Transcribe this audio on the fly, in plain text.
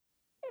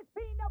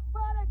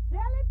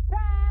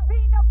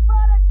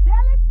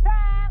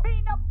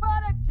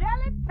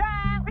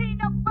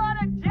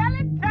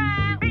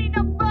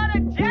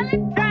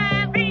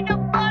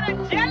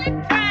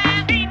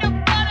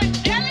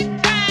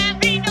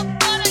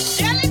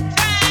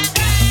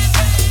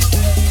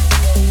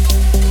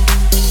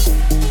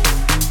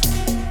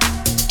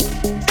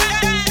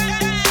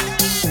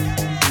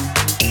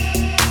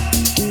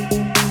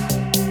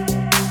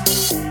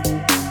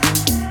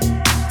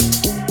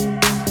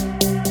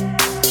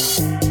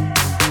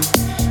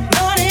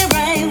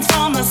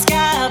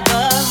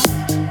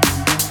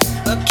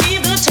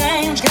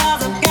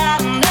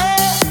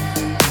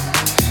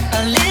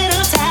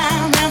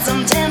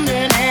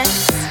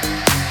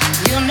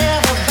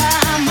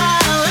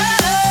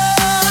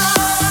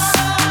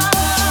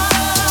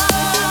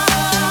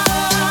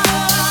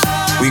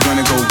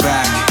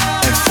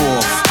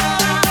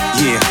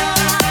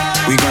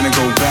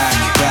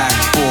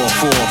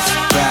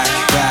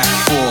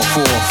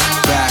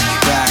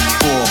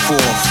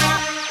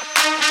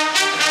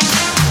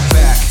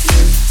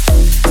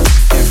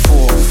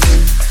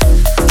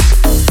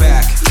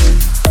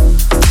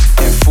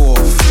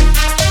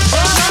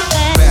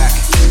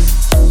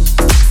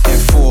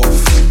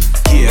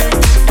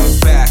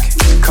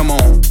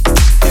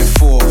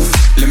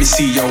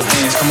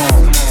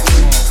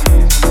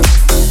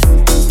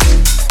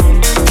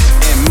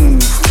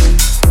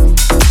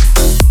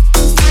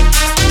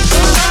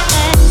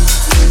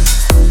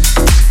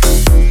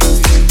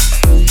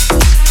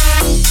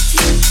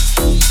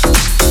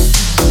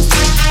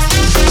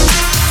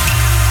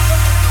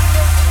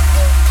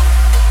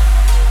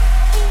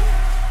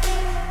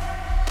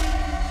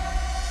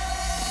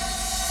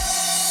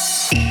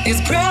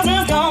These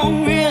presents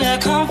don't really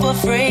come for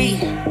free.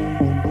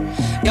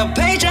 Your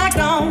paychecks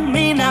don't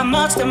mean that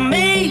much to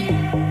me.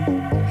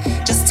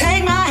 Just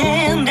take my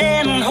hand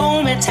and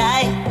hold me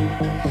tight.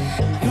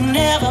 You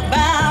never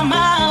buy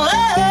my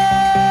love.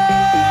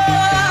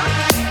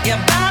 You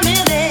buy me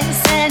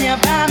this and you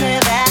buy me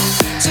that.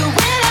 To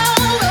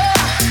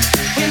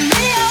win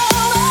me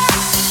over.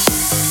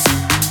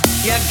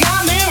 You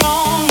got me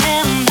wrong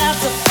and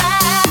that's a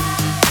fact.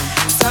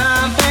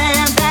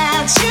 Something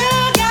that you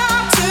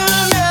got to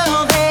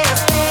know this.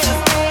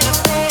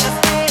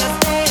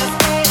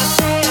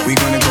 We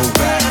gonna go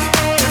back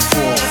and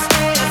forth.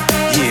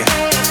 Yeah.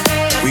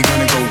 We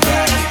gonna go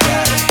back,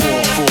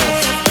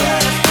 forth,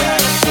 back,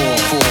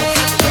 forth,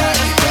 back,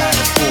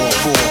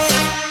 forth.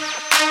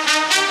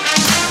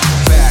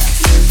 Back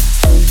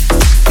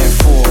and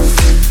forth.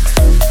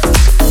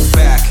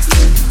 Back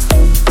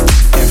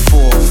and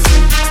forth.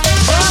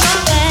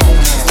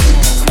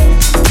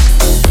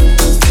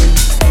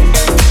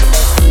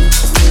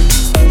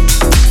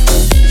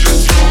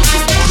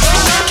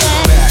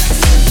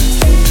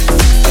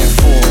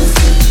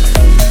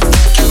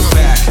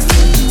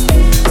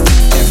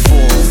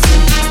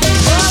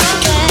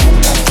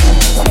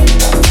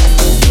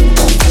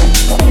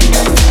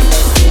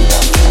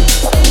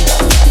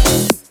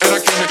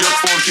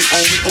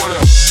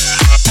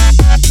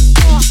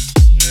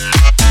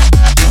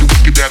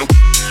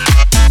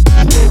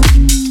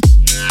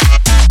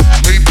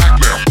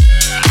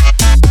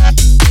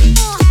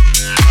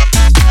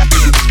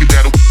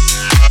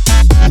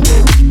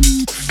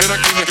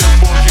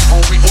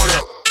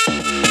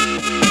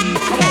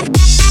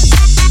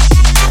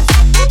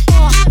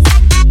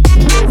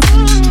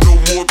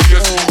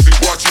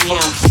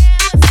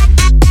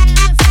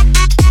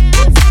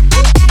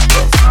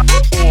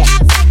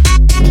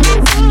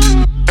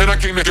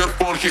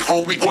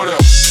 Homie, what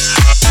up?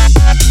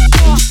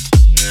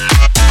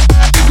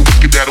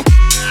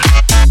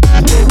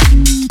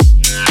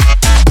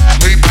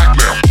 Lay back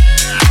now.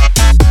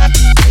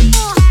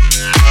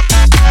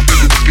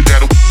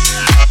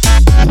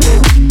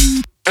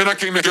 And I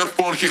came to get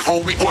funky,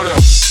 homie, what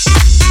up?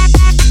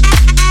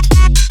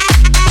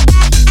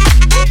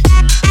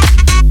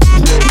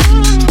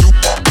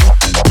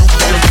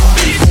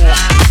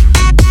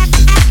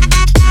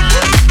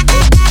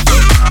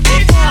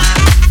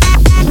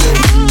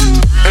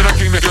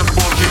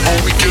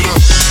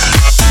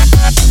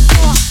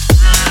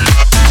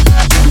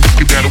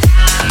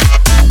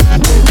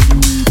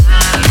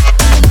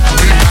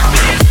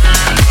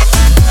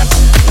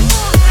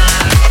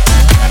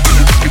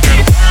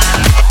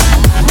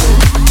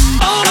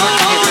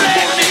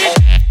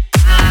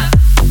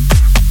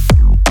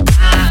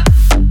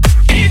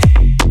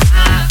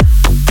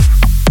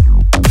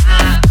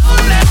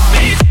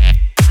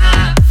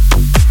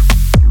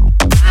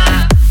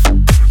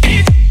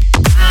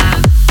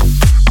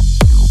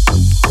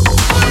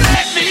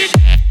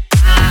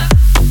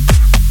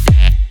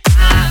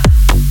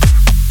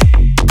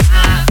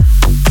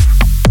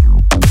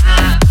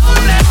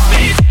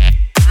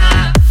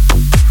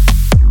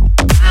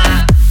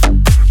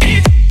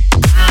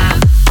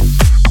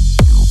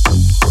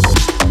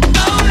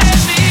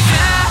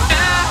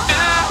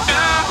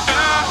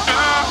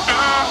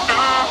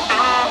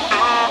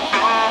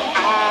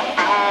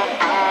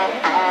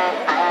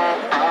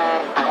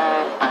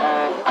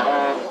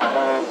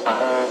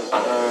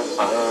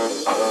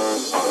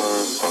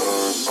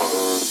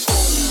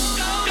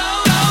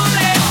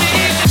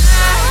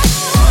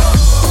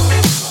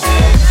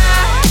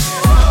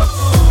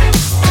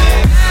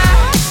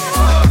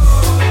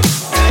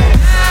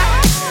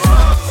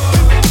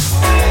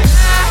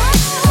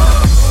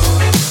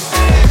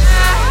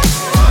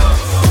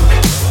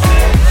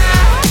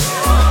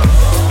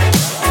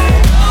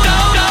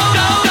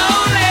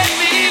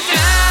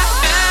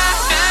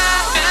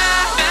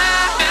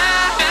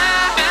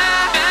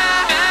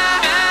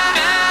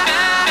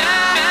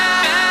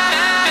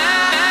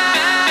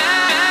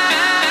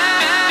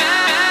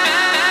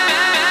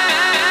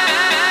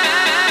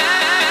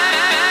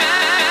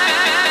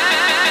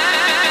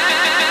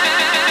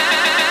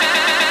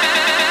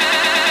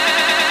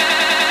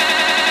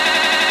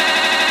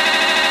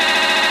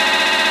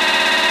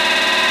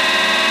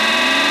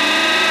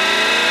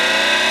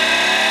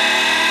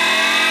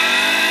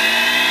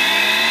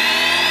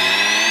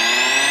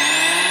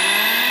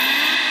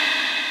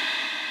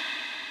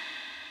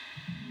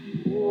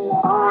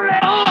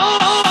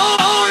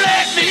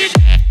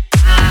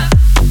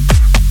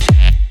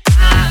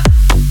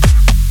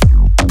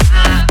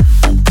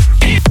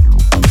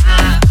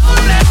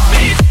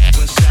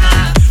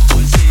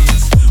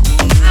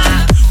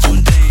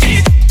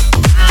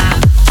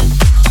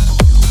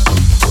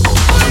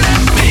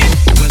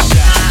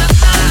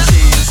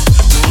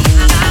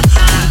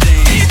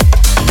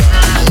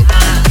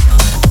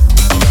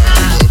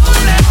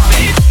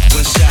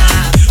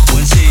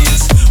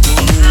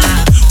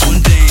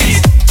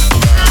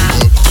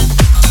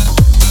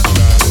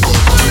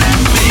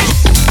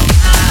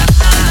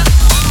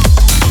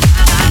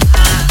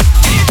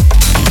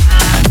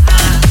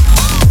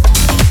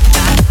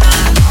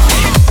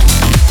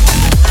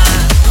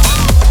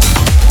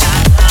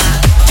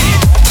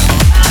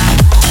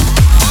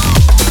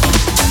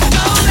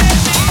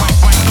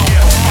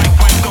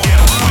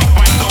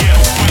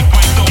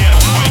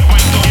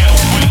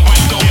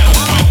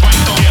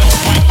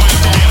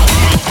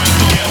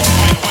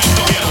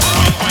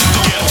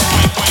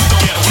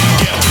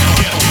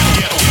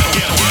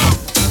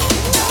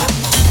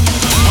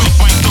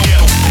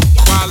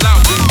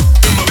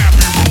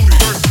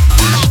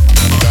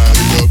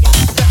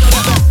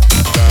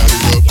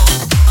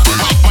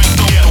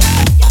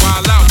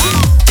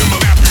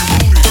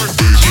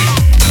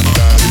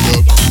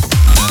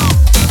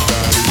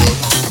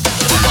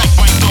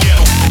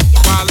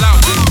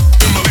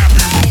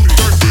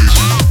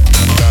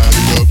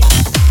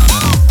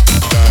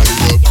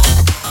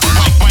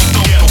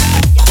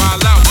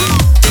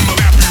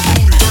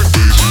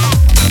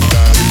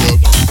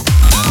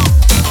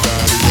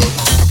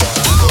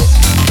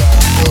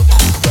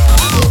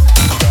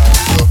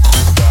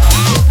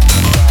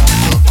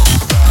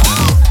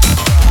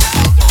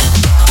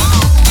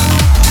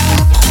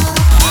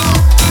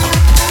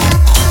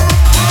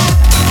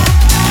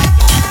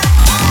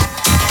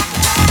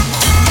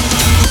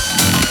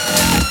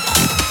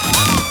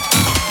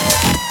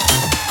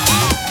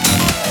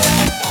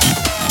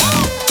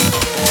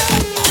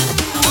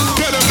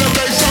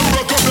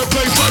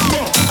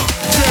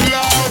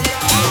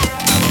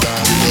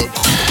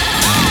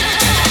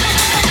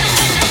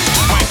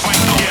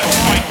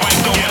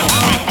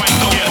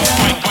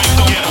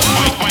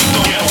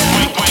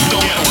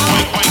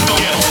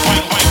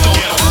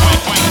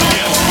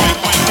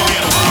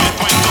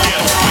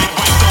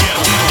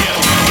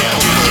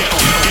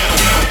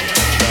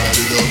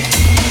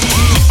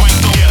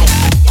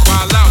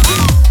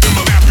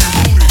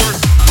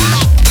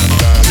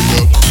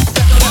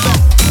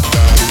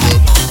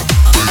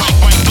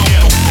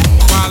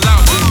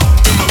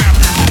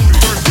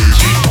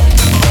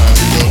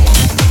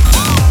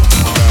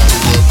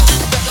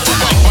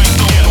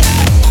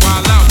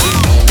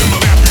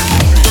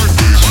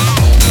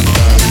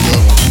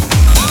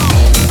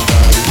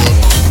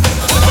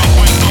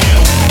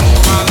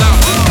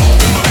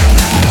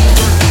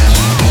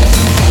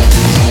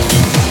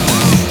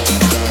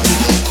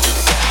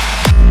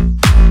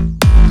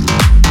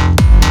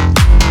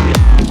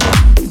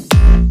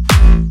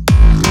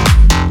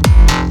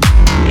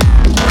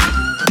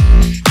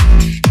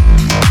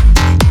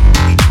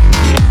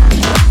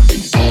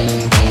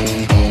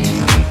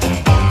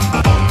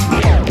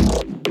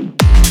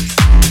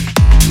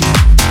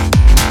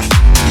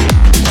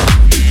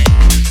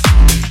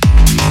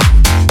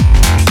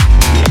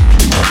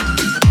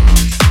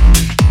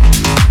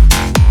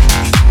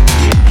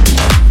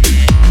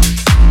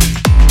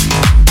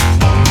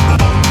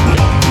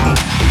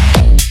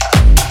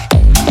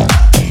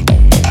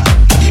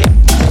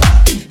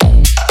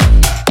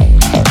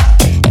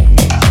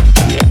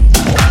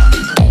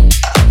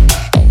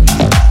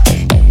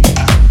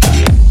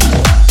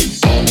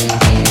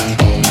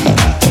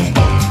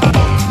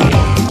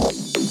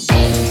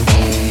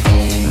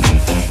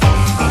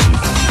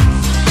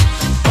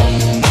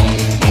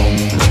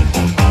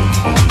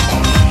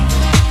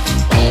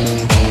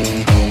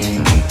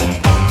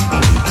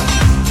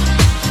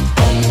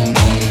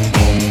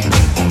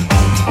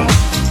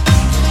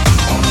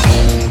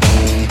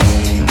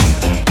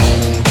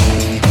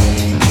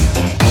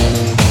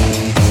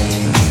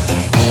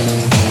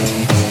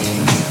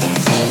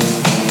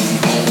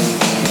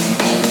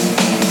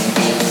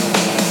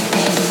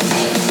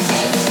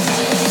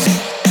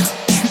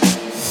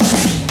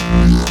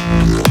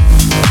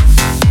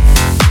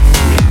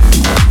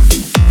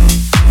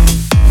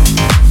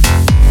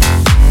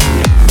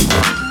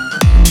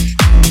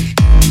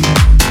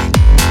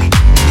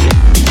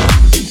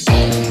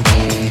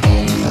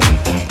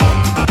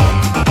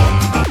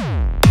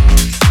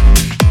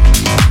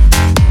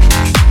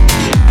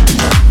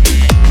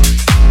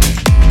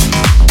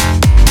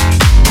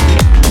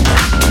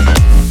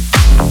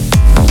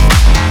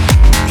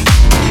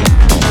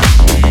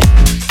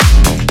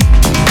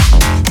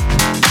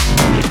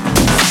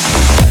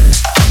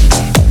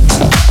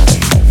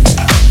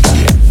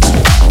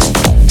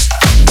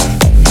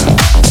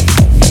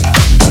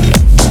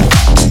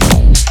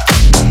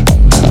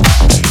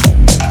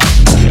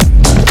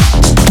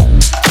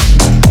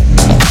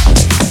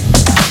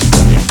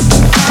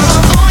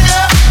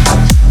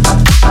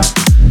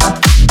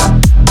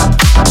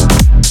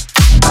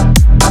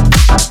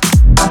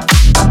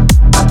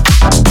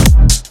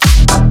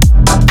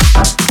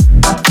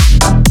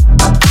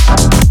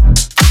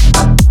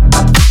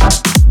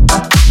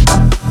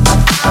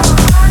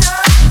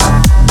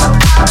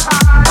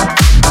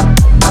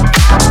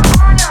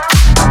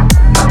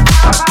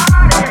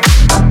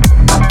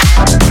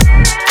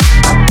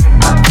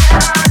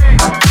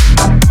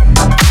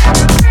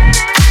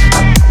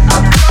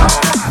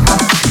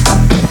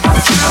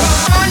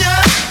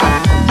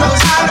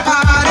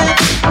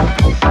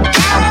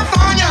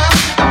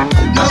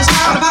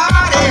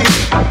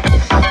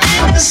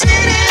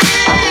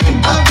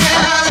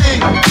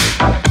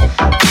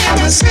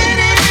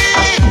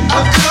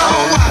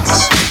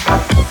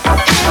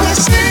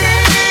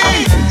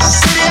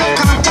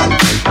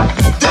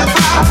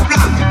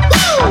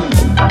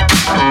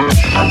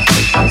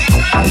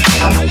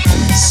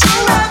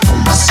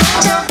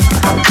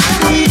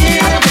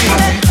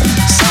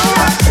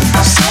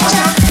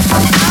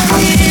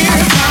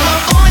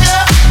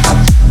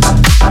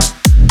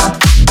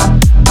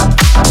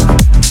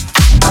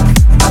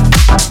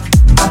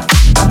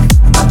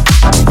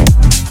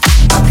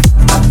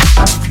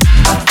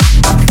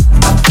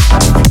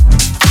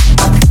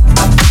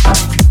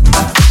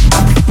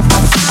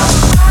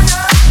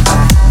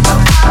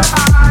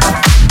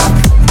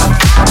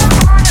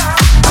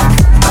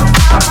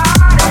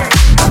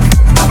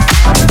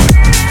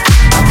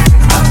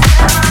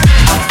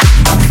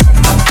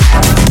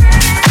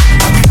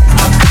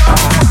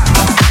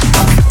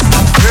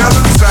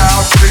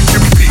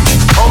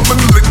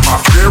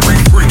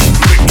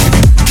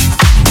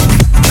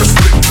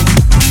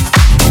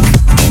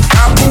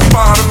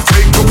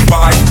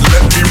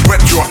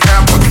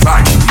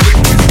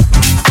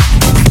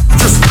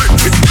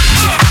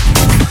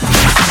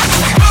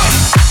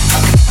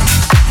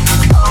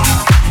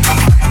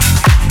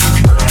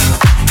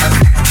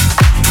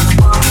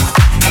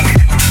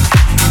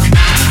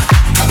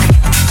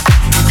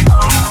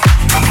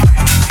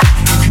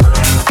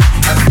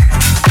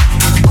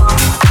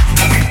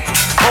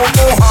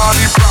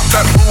 hardy, drop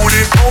that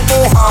booty. No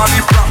more hardy,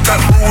 drop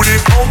that booty.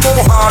 No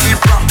more hardy,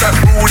 drop that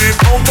booty.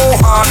 No more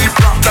hardy,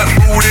 drop that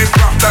booty.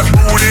 Drop that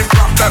booty,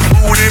 drop that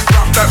booty,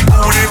 drop that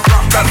booty,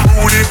 drop that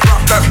booty,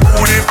 drop that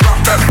booty, drop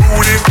that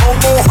booty. No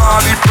more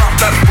hardy, drop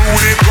that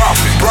booty. Drop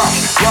it, drop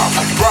it, drop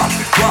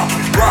it, drop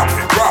it, drop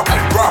it, drop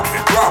it, drop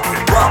it, drop it, drop it, drop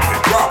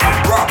it, drop it,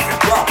 drop it,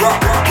 drop, drop,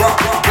 drop, drop,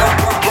 drop,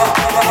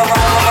 drop,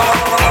 drop,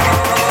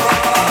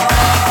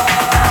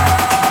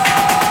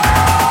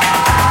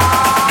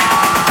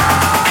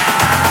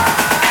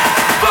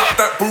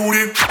 that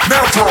booty,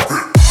 now drop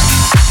it.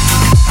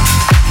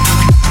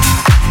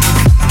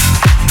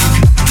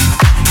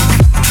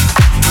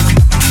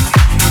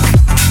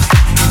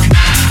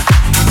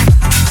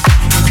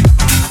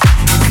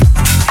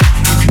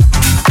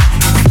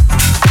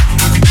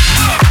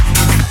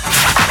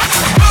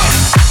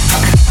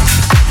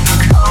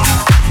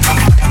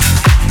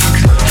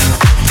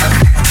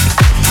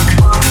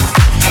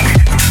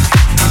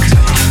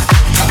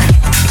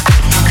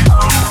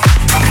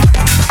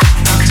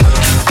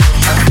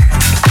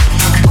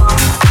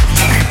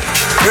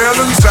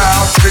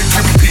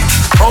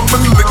 Come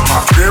and lick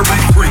my Dairy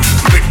Queen,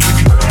 lick it,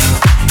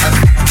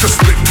 just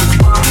lick it.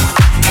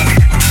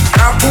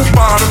 Apple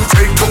bottom,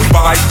 take a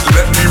bite,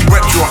 let me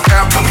whet your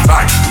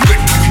appetite, lick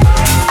it,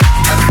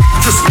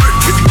 just lick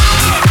it.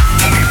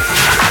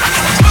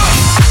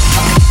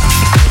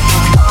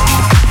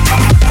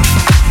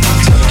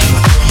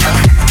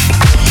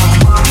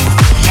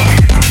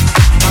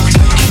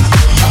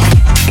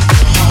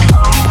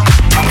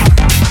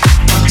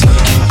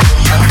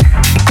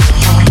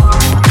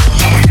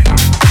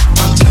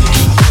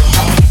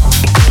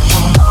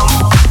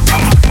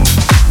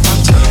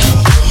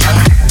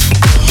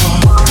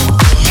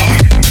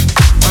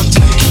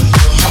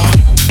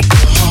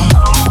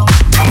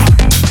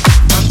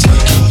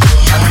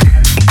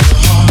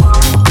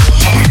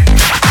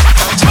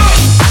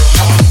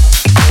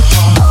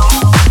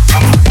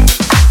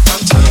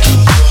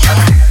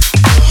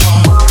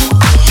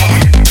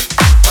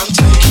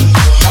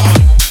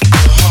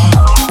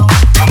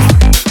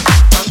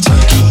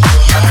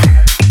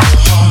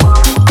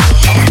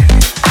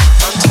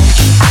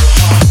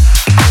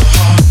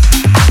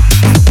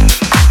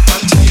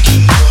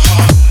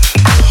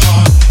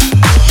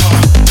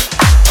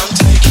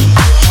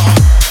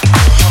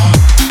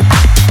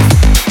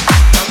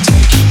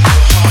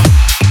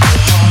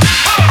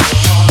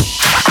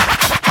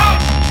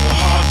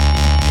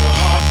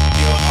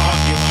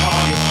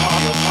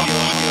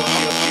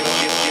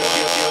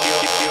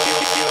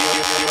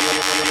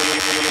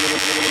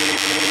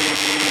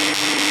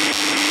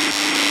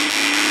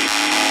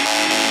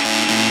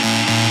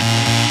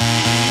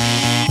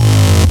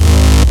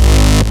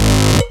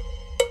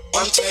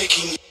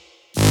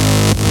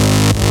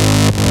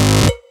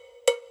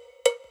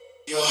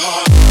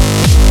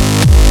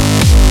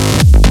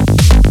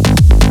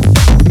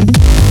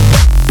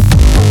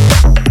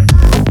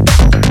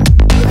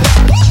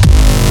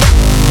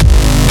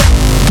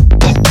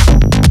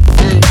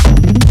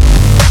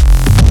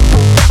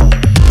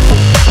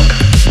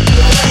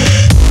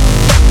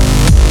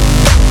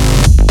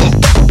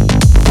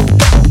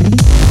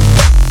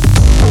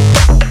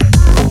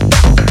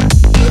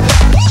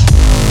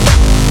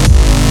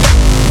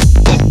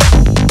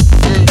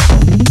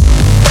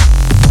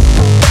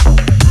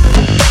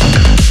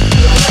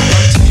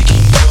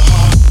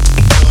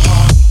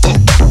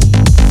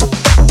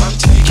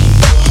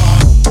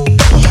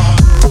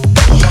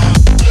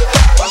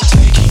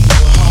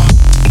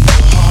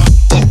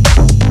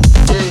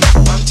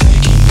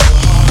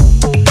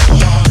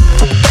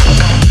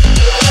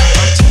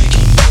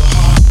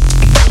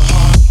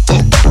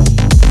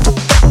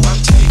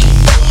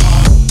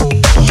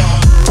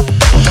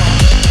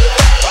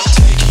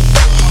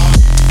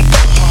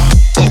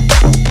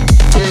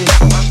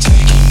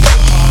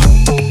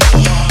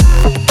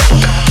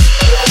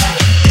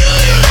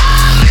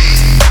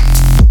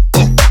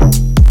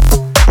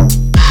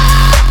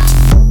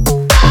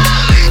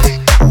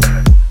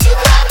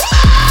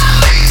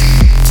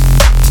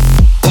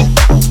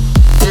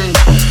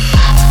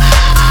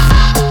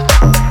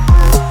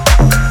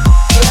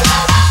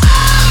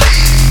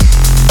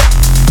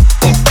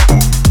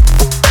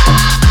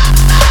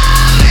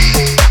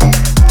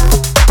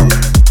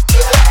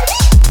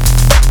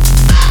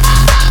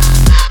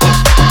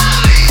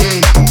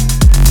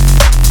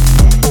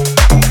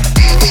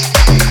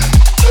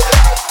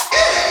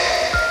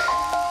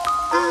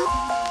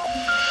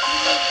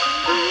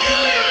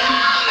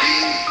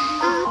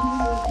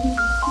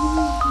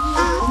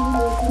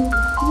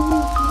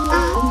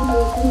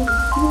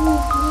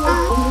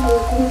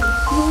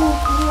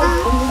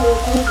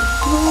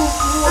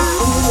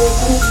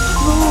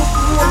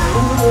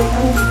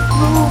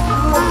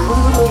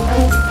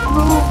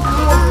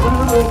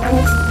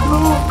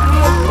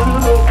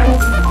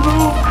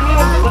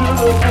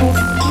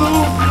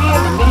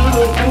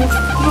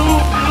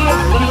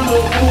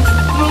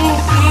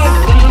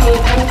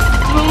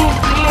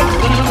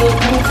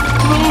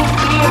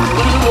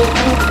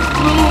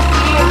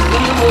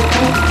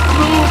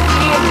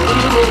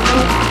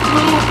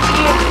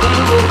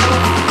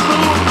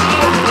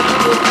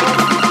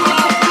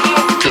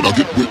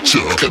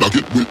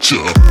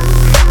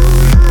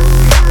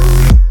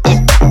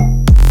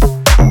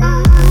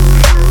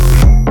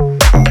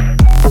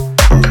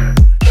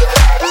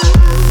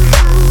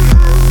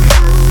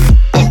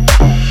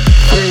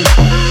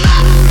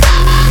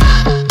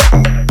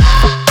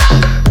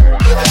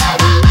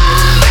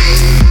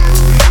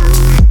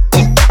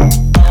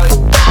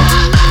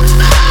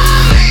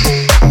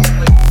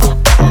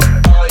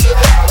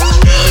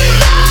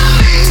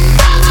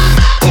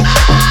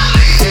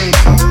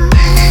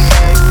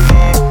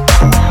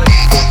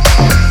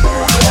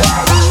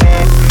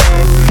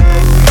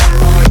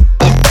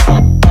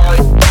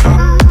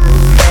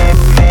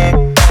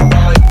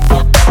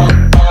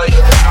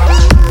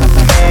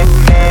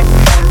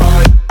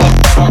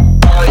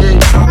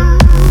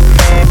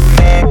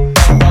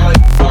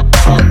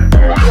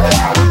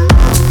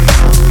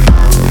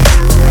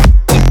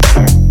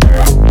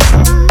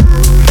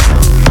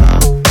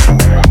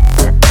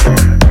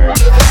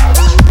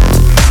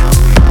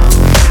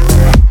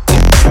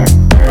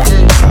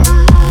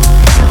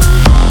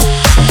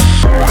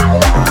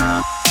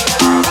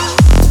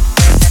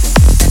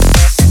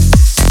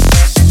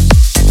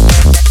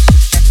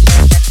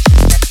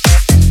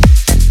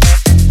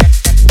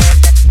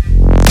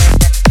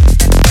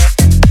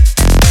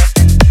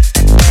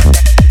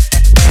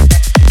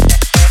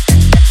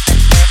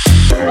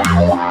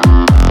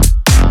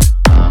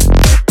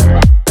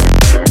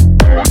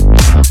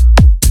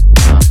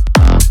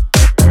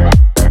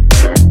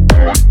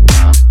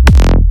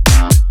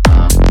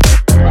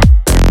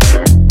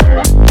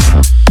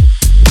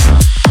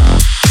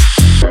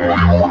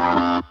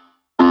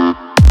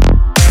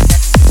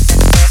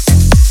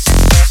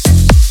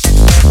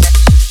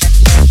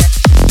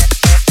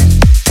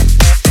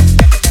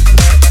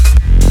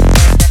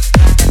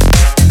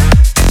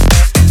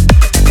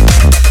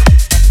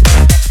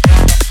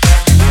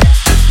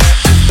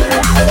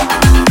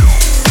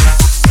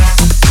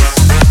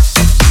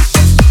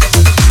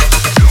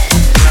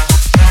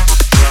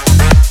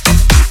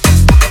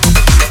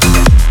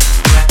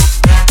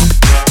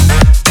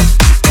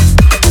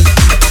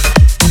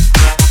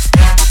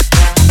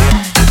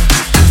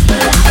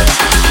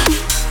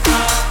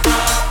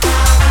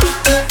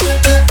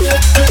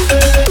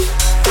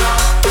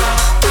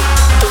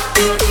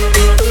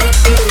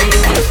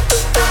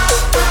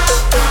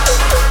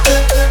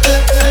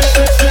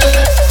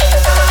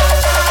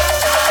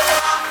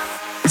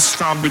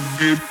 time to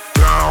get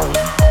down.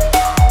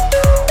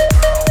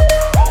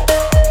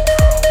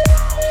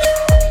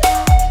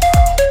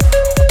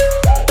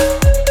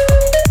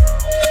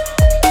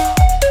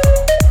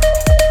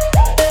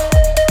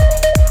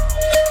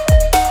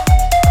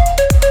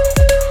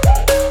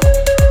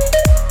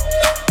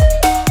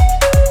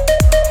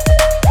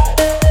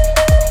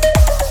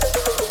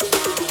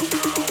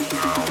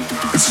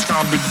 It's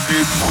time to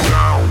get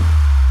down.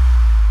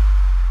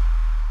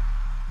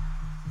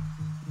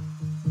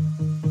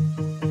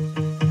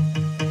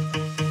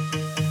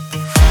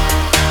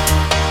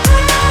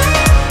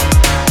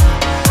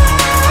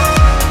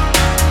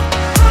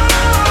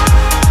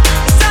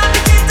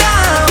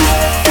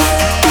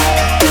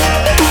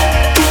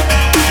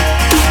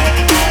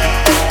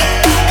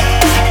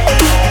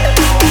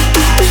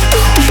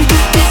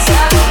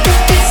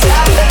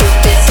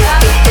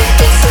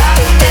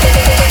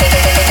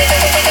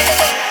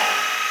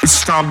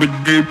 It's time to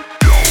get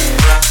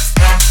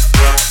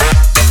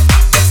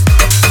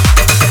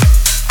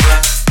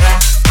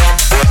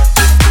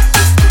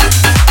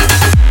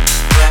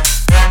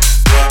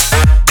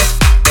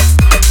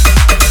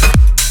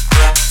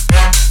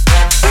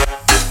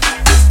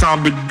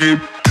time to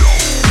get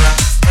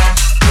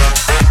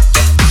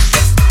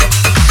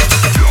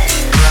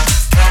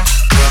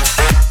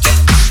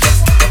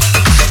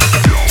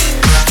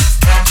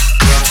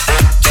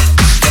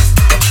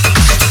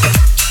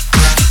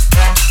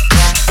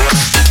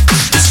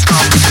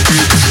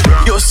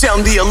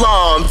sound the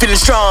alarm, feeling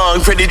strong.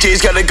 Freddie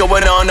J's got it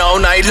going on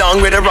all night long.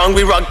 Right or wrong,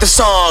 we rock the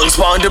songs.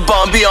 Spawn to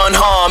bomb beyond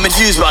harm.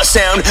 Infused by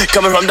sound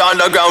coming from the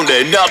underground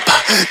and up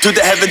to the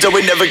heavens, and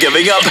we're never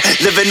giving up.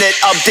 Living it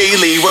up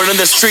daily. Word on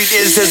the street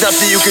is there's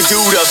nothing you can do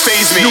to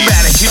faze me.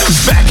 Pneumatic, he looks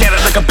back at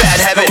it like a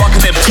bad habit.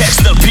 Walking them checks,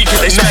 the peak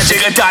of the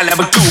magic. A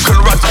dynamic dude,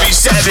 couldn't rock to be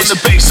savage. The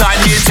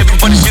baseline hits,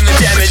 everybody's feeling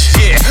damage.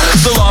 Yeah,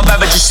 the law of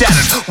average is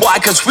shattered. Why?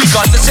 Cause we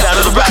got the sound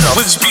of the rattle.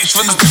 With speech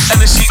from the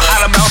and the sheet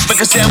out of mouth.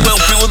 Make a sound well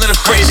feeling in a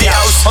crazy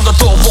house. On the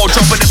floor,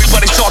 jumping,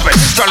 everybody's stomping,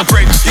 trying to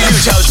break the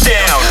huge house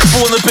down.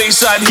 Pulling the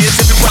baseline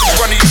hits, everybody's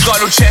running, you got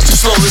no chance to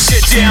slow this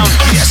shit down.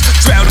 Yes,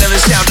 drown in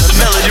the sound of the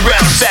melody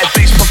round. Fat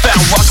bass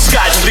profound, rock the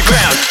sky to the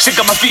ground. Shake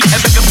on my feet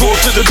and make a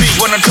move to the beat.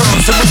 When I turn on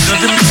the movement,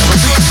 the music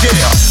will beat,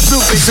 yeah.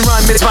 Flute, bass, and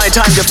rhyme, it's my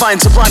time to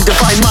find sublime,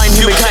 divine mind.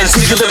 Humankind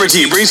seeking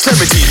liberty, brings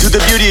clarity to the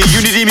beauty of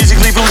unity,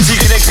 musically fluency,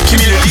 connects the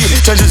community.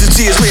 Judges and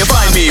see is where you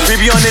find me, free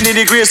beyond any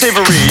degree of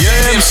slavery.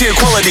 Yeah, MC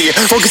equality,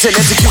 focus and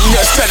executing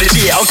a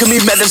strategy.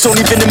 Alchemy, methods,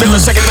 only been a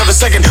millisecond of a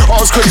second.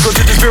 All is critical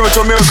to the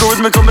spiritual miracle,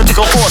 rhythmical,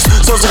 mythical force.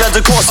 Souls are at the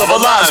course of our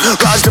lives.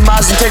 Rise,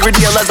 demise,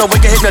 integrity, allows the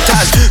wicked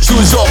hypnotized.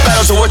 Choose all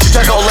battles of what you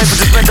tackle. Life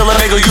is mental and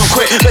make you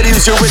quit. Better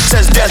use your wit,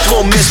 says death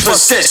will miss,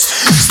 persist.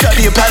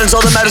 Study your patterns,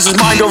 all that matters is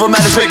mind over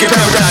matters, make your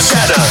paradigm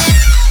shatter.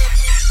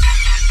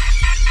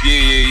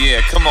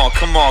 Yeah, come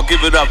on,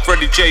 give it up,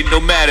 Freddie J,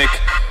 Nomadic,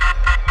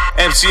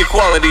 MC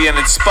Equality and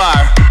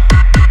Inspire.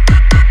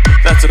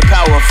 That's a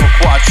powerful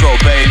quattro,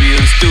 baby,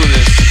 let's do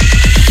this.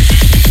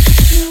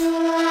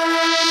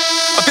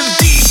 I've been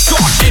deep,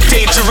 dark, and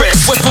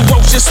dangerous, with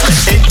ferocious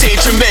slip,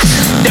 endangerment.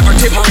 Never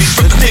tapering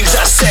from the things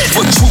I said.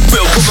 What truth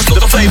will overflow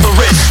the flavor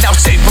in. Now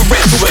savor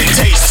it the way it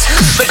tastes,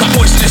 like a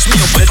poisonous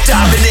meal with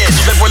diving in.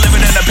 Like we're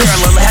living in a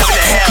parallel heaven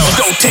to hell.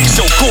 Don't taste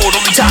so good,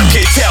 only time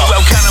can tell.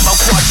 Well, count on my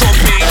quattro,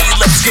 baby.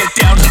 Let's get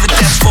down to the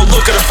dance floor,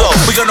 look at the flow.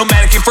 We got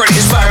Nomadic and Freddie,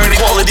 inspiring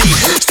equality.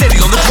 Steady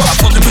on the drop,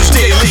 on the news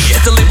daily.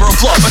 It's a labor of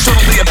love,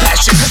 eternally a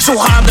passion. So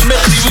high on the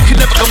melody, we can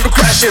never come to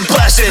crashing,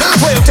 blasting.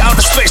 Way up down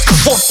to space,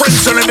 four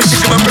friends on a mission,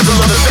 come and rhythm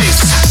of the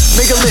bass.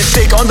 Make a lift,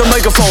 take on the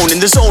microphone.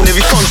 In the zone,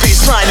 every funk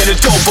bass line in a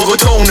dope vocal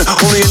tone.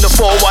 Only in the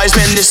four wise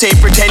men, this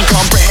ain't pretend.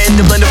 Comprehend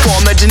the blend of four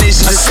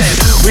imaginations ascend.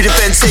 We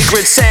defend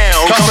sacred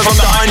sound, coming from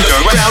the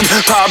underground.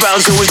 Power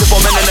bound, so is the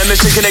four men and a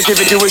mission. Connective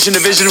intuition,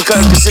 a vision of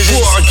clear precision.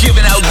 War,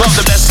 giving out love,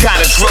 the best kind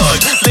of drug.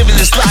 Living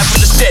this life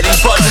with a steady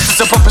buzz. This is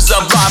the purpose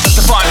of life, it's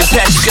the finding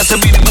passion. Guess the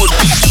meaning would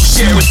be to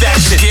share with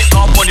action. Get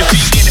up on your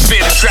feet, get a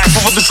bit of track.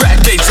 Before the track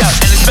fades out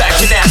and it's back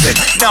in action.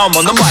 Now I'm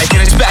on the mic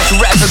and it's back to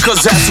rapping, cause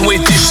that's the way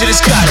this shit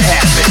has gotta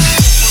happen.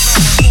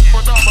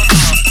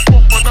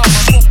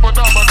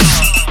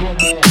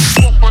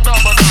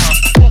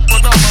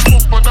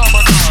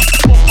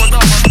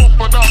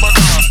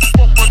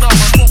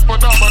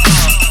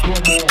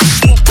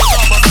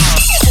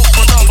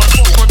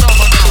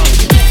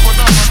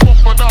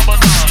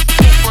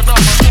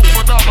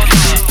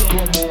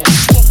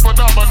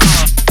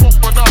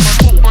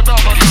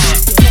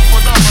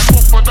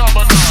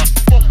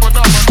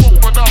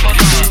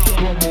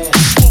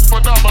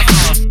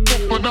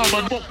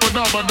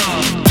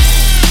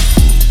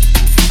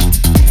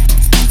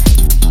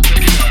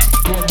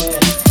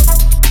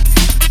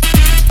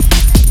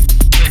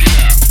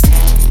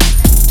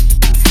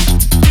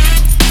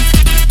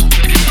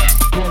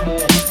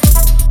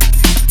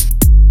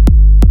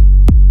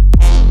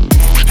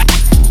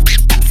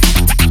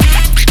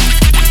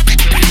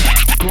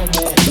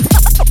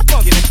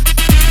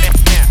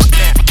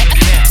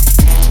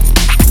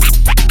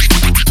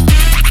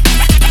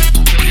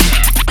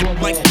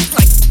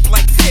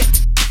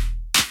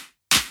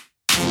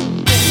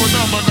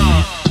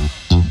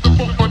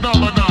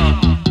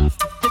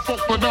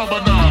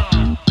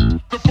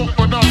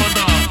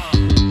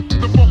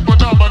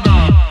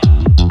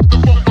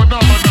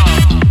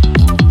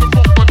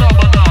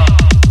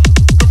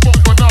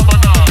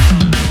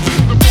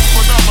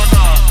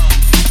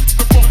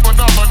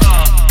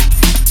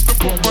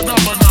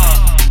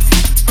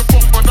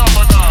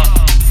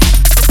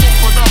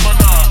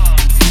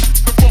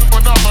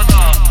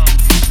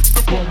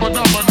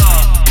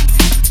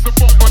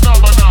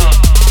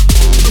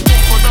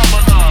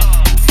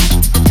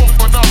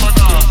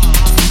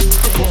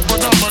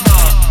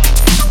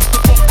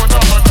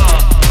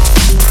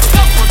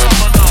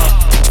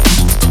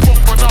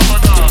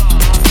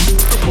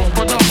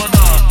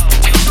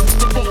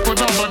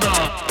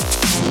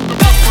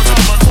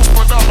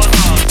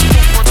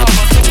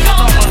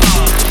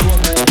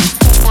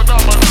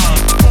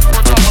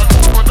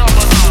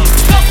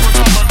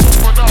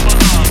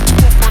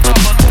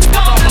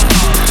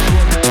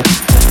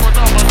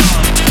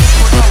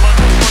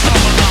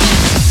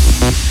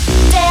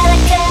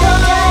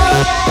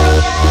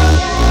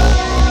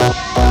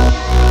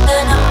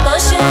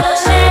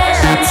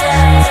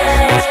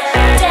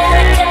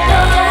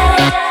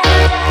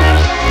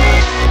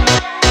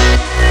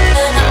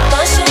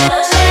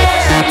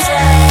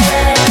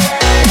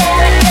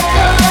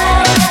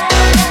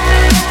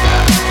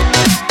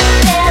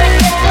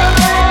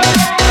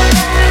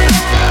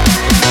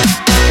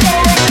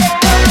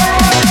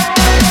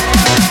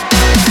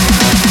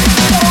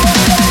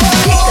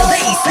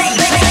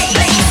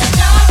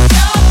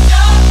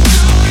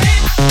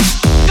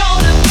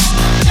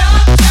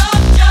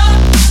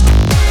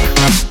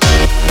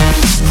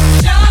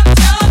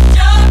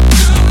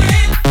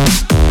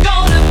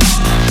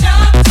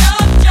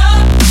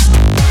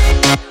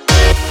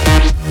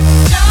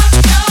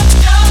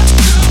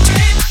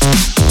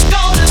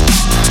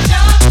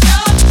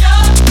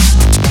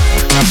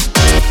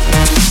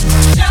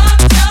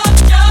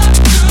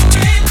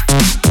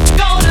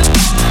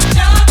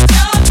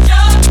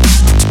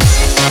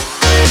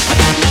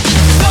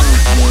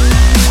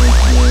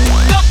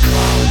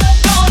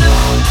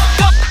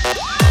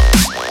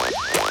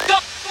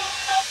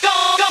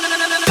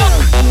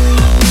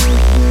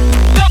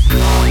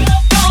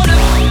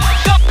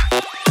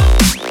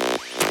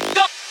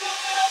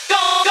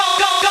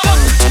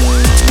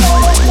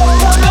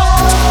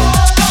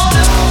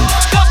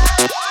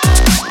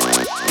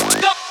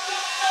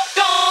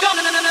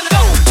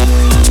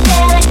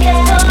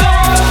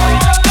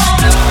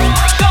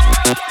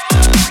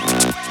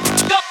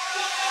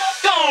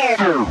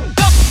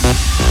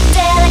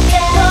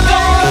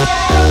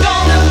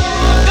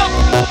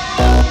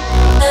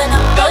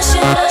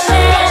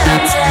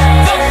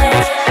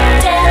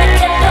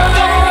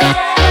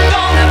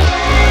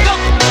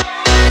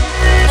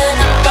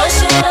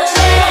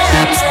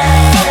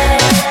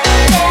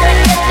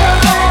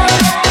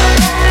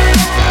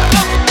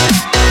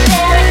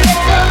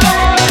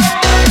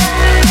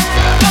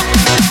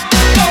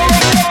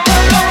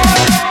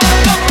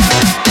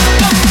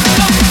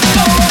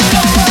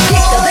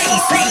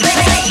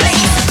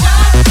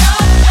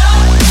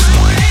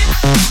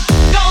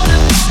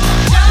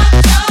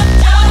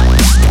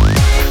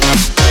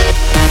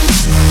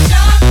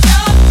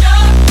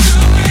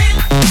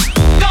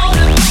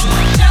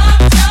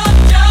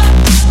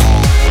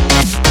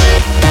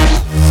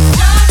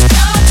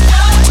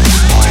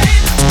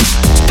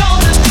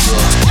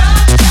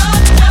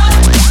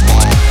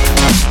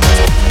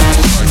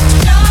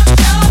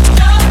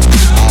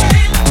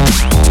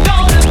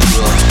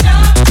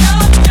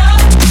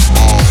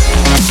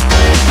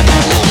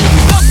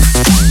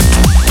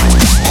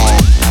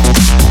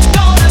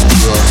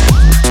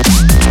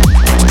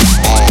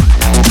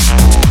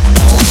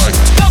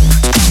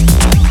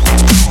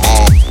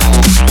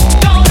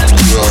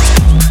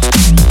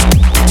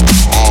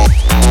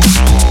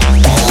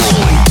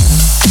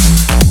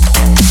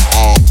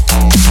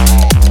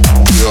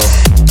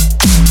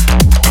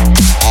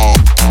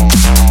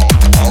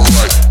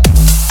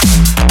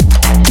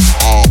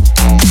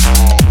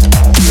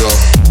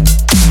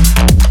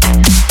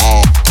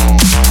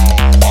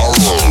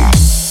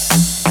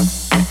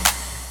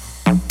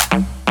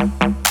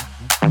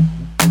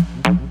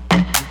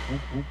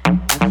 How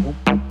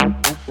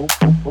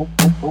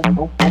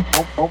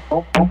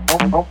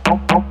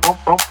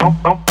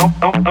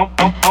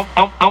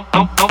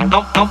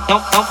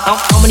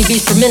many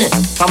beats per minute?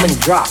 How many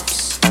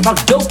drops? How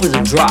dope are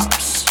the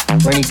drops?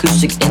 Were any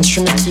acoustic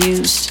instruments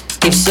used?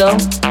 If so,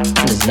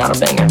 it is not a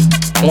banger.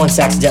 I once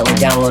accidentally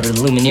downloaded a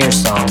Lumineer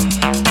song.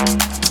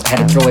 I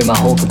had to throw away my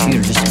whole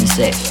computer just to be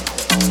safe.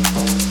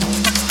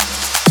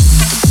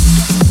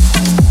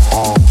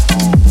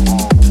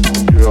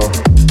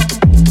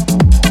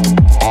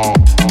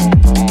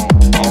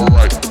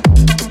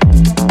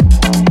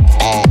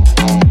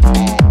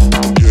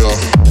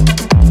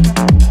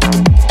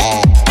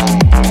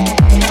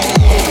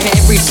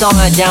 Song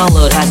I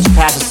download has to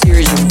pass a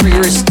series of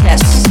rigorous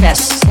tests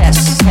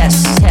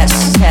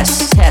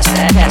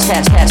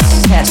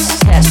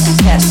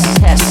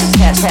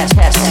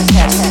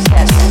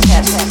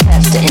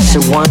to answer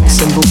one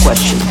simple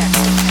question.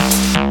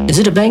 Is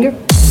it a banger?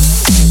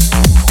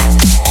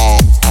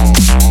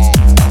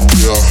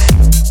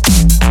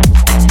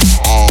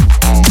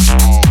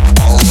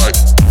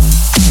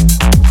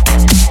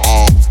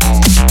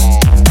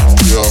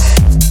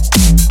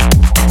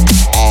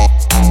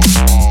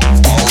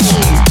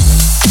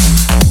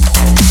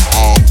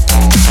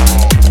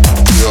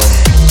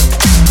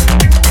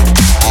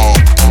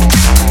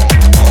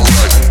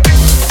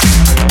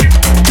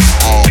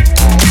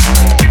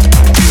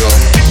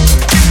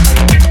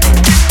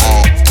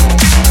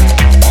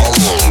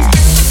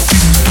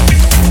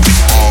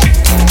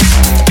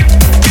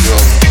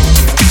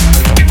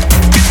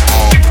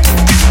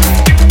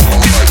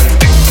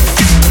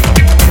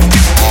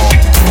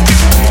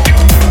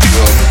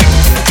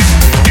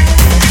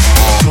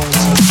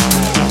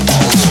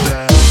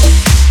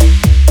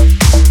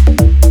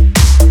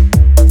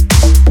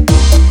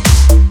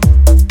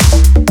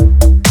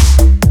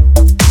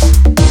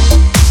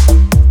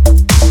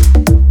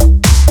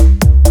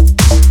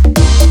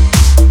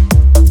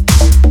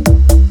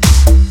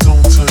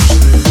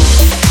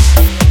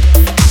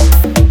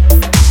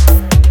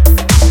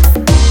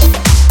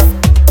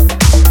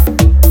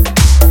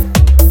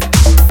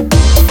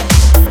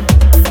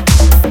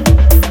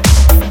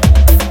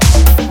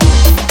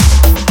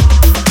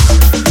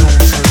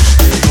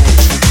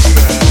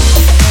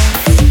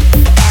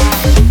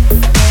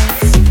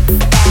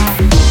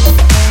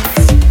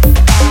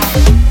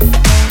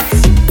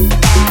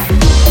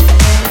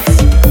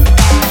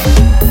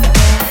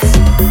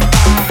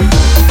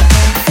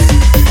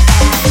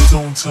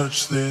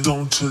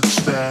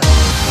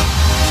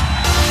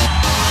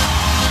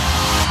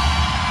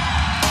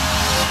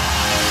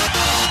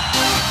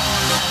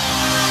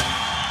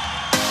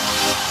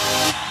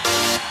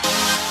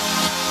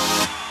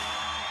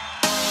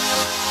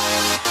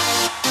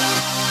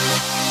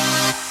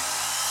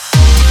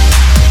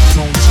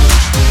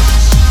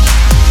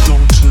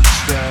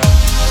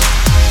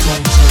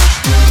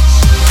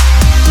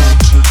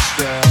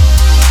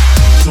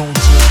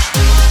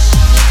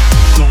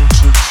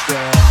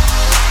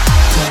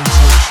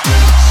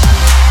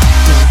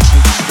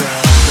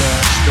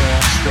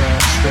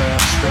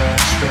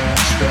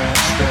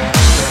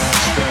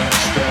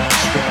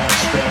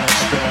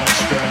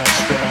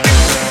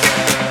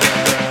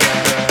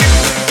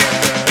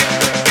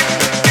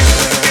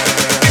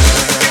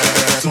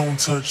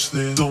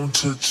 Don't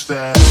touch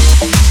that.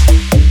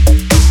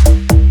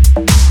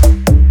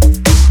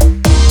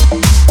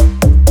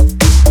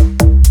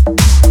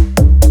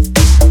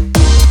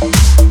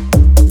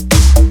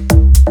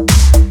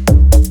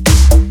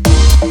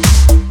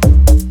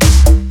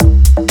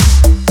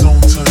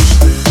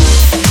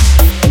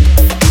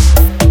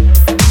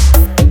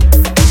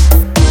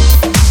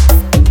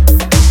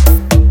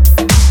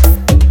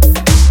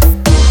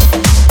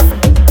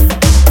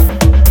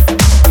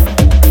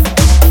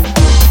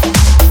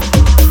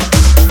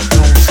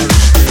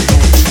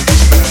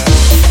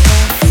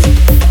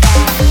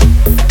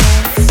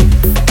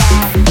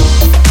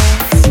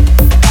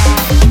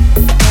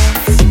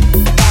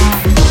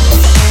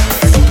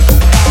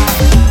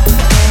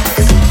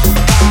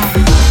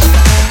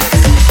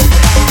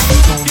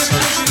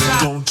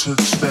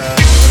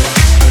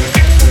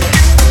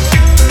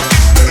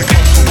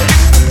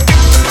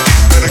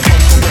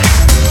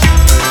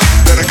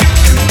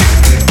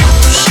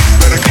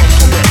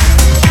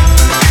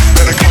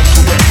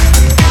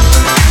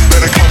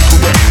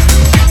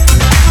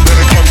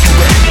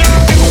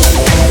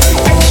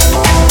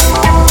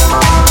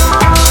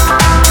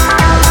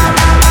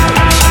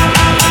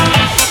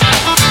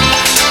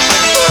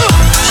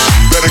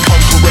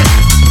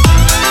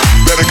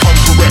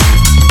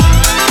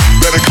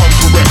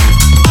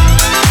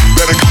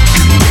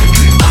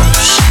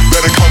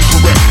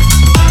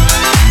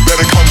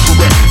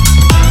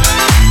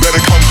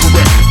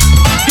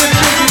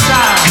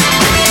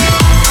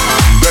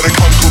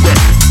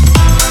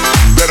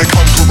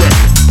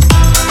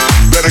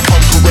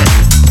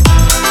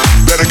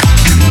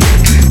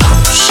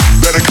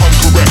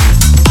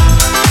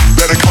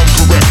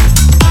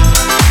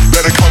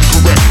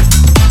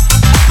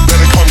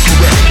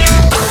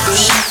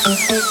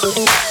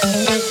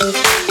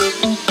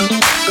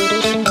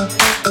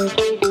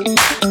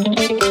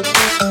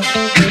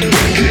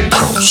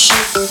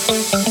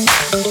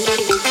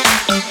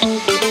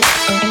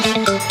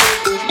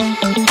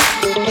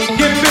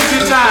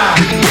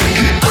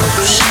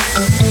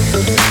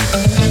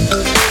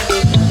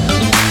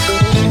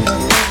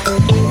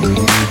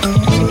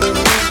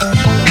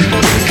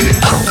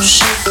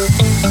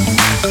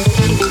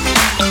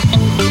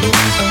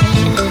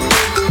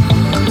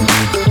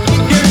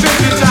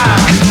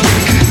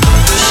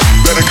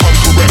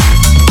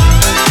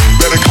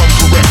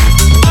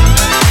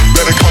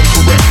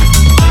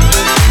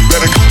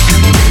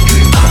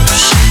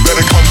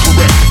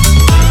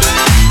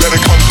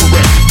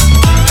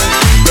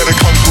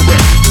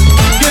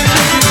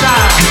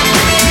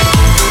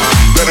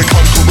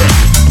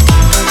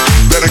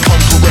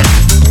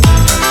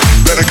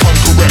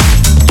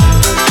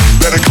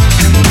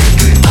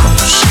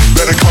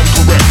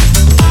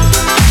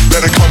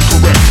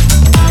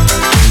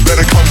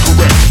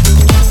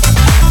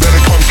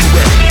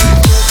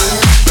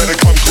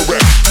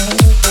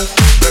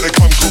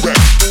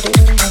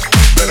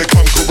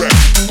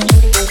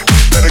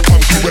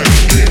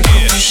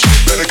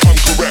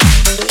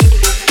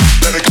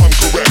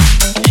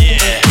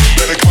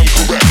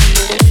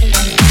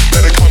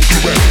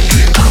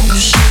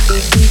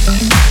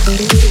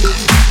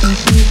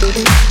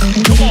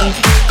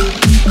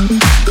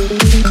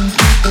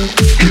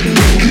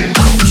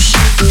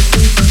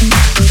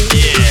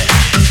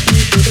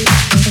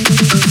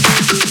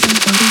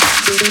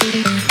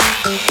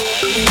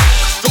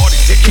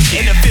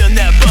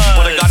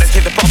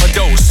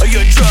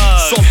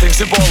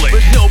 Symbolic,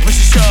 with no push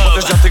and shove,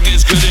 there's nothing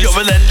as good as your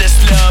relentless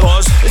love.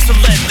 Cause it's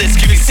relentless,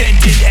 giving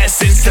sentient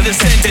essence to the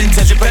sentence.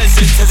 As your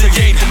presence, as a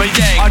yin to my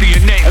yang. Out of your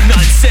name, I'm not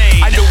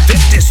insane. I know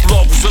that this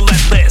love was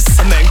relentless.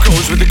 A man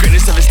grows with the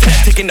greatness of his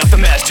test, taking off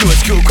the mask to a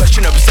skill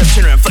question of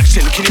perception or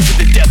inflection. Can you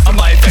feel the depth of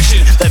my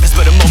affection? Life is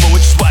but a moment,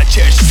 which is why I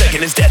cherish the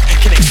second is death.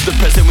 Connects to the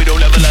present, we don't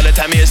have a lot of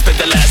time here. Spent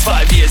the last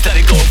 5 years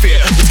letting go of fear.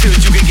 The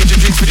skills you can get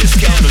your dreams for this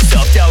scale. No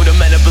self-doubt, a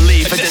man of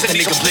belief, a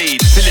destiny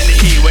complete. Feeling the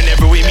heat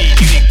whenever we meet.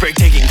 Unique,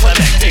 breathtaking,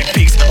 climactic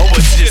peaks. Or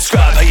words to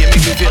describe how you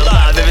make me feel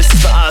alive. Ever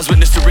since my eyes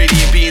witnessed a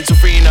radiant being so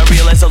free, and I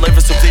realize our life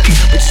is so fleeting,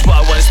 which is why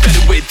I wanna spend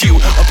it with you.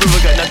 I'll prove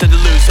I got nothing to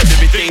lose, have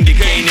everything to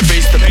gain.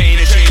 Embrace the pain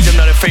and change, I'm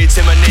not afraid,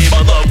 say my name,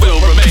 my love will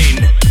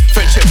remain.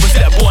 Friendship was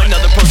step one, now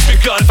the pros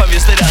begun. 5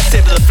 years later I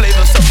savor the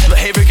flavor of someone's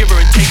behavior. Give her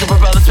and take her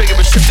balance, make her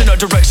a shift in our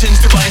directions.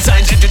 Divine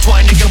signs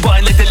intertwined and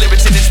combined like the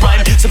lyrics in this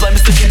rhyme. Sublime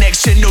is the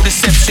connection, no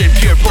deception,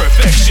 pure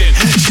perfection.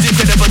 She's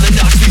incredible and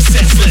knocks me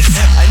senseless.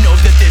 I know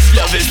that this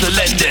love is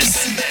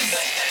relentless.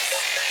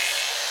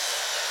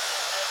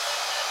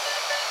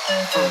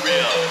 For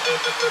real.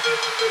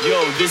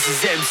 Yo, this is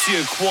MC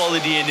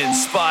Equality and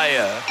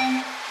Inspire.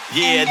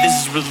 Yeah,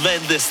 this is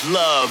Relentless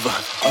Love,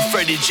 a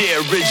Freddie J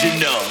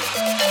original.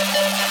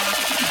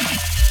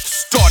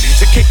 Starting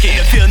to kick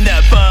in, feeling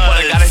that buzz.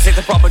 But I gotta take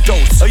the proper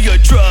dose of your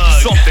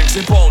drug. Something's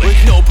symbolic,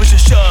 with no push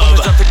and shove.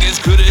 But there's nothing as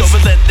good as your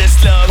relentless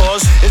love.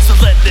 Cause it's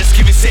relentless,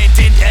 giving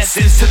sentient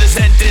essence to the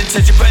sentence.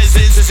 As your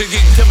presence is a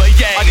yin to my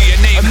yang. Out of your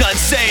name, I'm not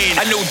insane.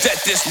 I know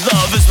that this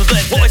love is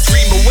relentless. While I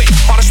dream away,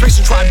 on a space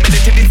and try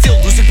meditating, still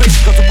losing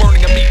patience cause the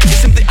burning of me is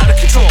simply out of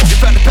control. You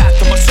found a path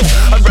to my soul,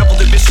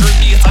 unraveled in mystery,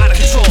 me it's out of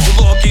control. You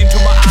look into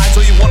my eyes,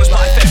 all you want is my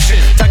affection.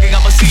 Tugging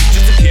on my seat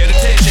just to get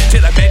attention.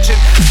 Did I mention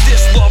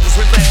this love was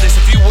relentless?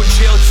 If you would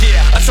chill,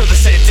 yeah, I saw the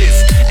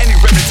sentence. Any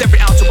remnants, every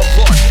ounce of my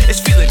blood is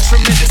feeling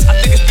tremendous. I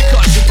think it's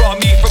because you brought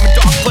me from a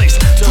dark place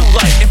to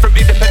light, and from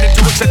independent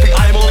to accepting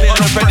I'm only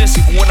an apprentice.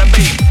 Even when I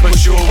may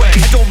push you away,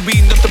 I don't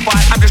mean nothing by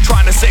it, I'm just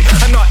trying to say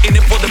I'm not in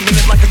it for the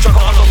minute like a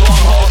trucker on the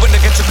long haul. When I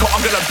get your call,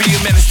 I'm gonna be a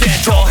man and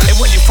stand tall. And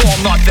when you fall,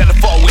 I'm not there to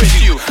fall with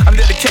you. I'm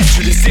there to catch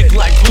you to stick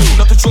like glue.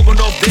 Nothing trouble,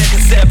 no there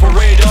can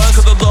separate us.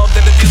 Cause the love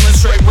that I'm feeling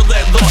straight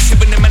relentless.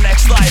 Even in my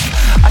next life,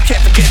 I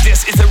can't forget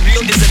this. Is it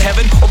real? Is it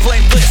heaven or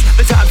plain bliss?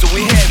 The times that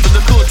we had, from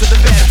the good to the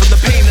bad, from the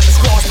pain and the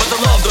scars, but the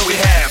love that we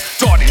have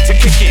starting to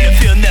kick in,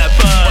 feeling that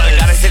buzz. But I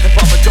gotta take the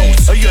proper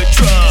dose of your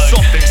drug.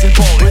 Something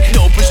symbolic, with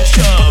no push and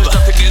shove. But there's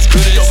nothing as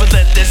good as your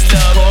relentless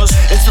love. Cause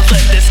it's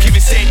relentless,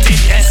 giving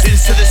sentient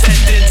essence to the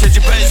sentence. As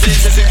your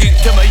presence is a yin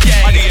to my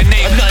yang. Out of your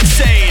name, I'm not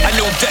insane. I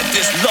know that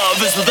this love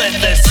is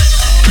relentless.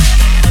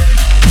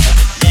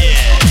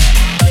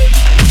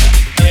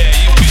 Yeah,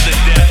 you feel it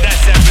there.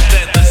 That's that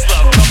relentless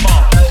love. Come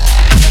on,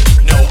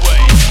 no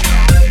way.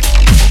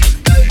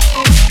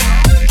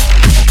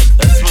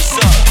 That's what's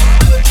up.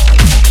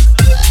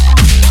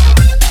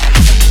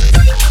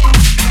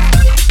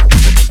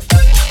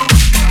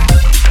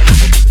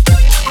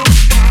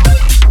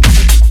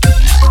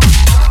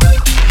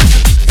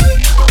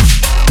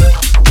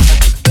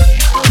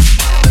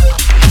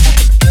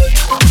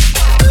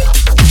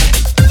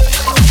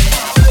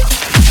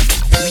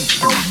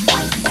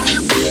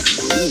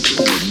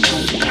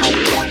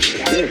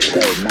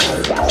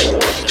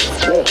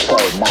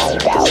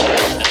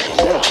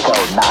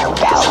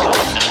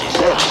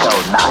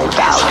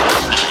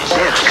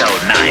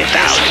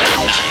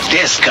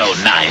 Disco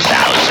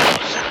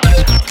 9000.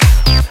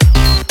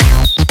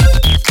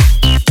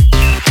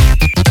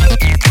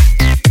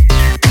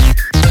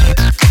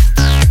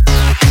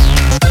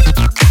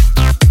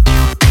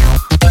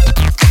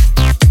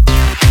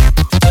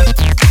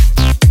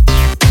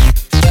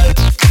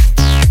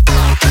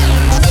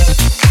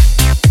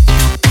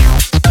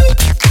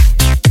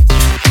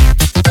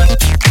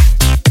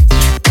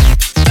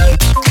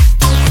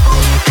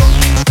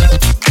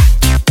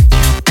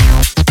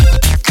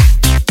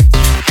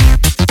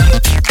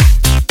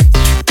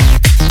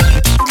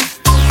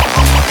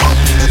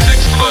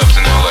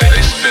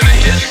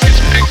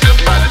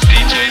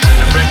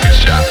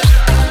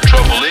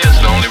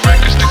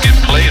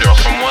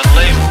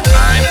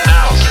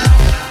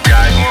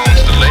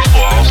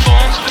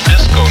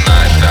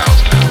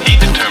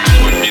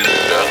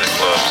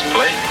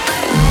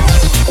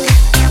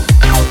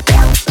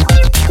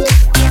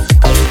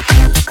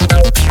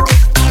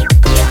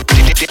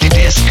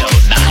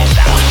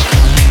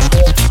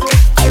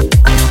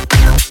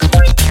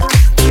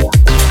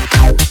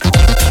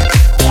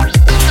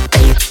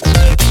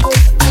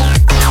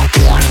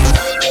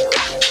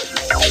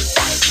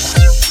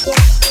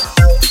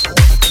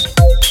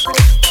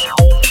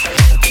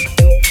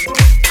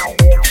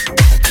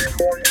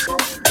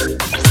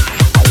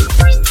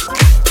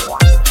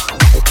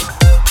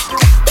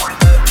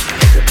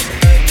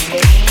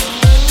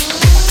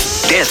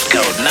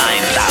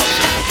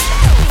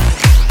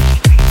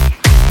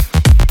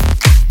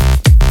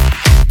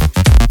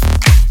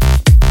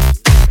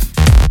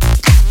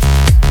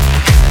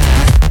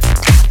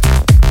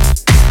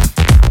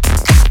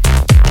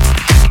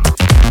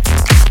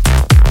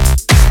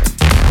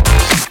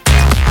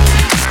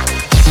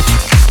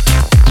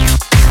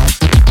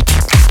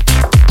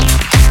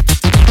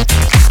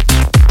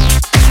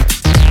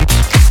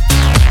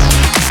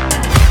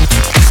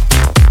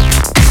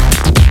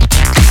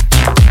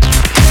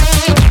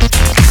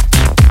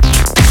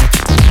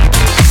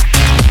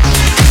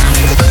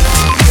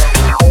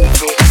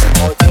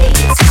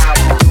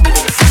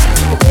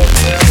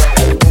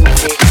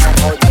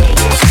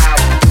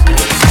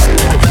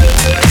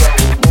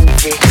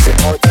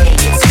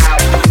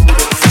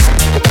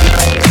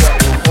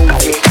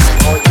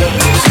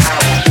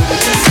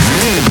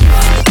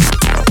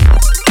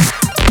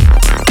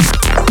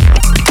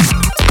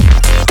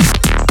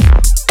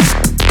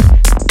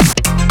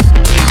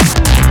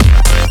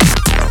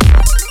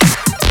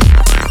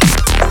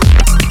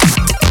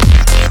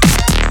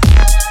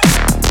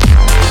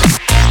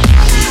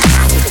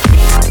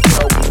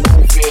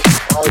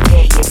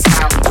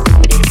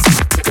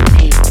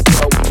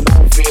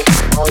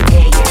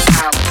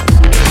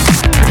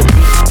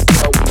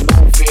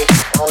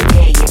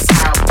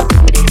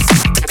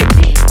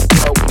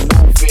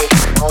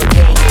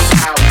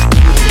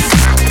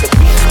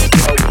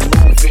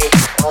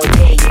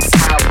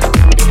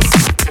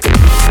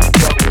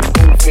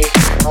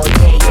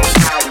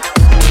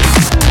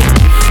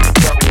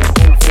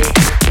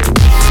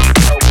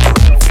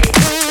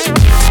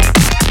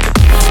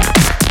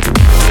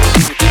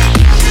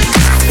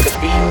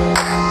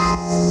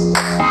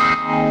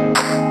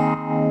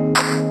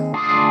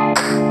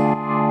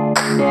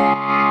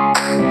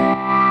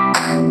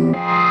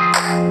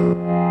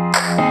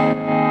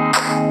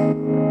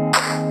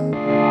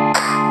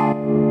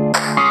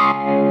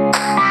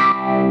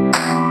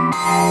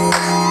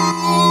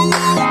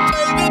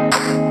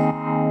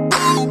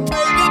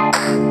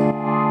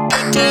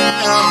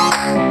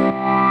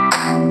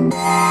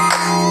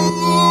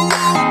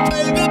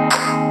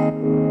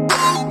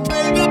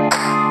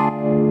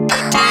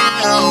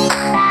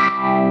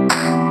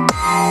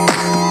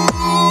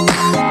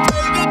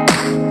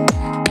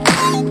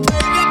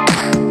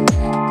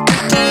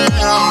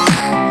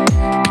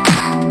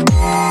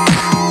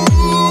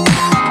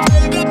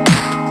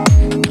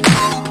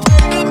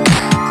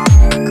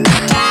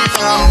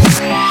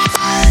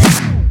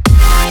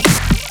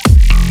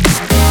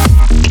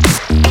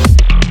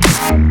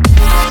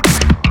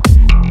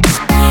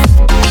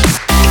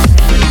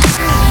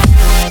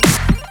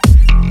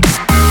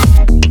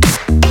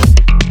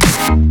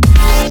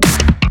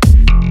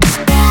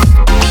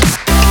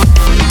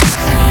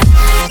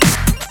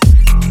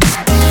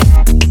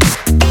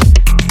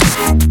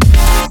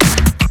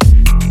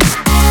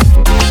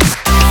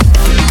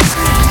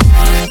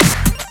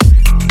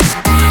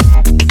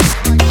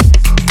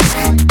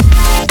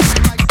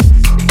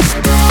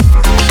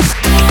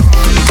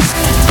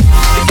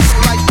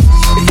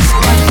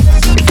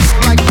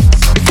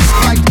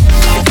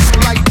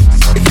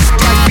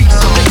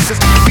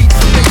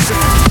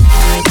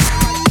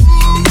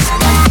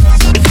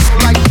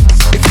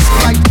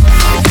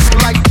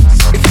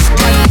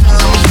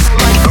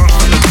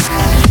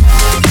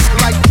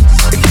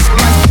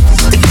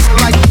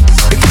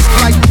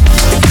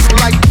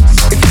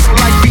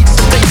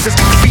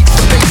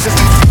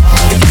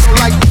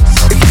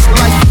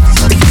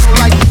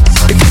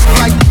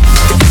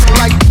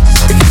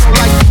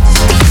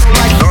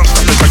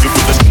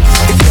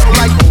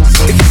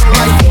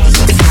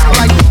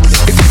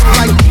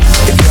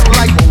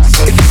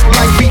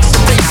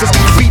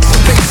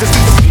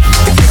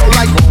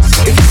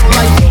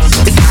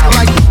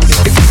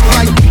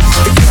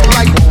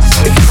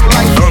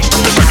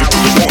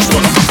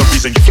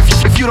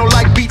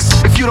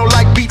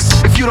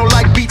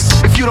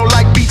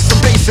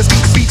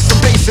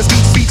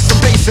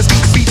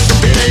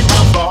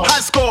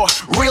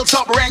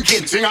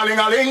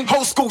 Ting-a-ling-a-ling,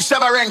 whole school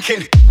Shabba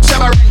ranking,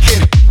 Shabba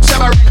ranking,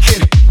 Shabba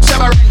ranking,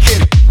 Shabba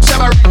ranking,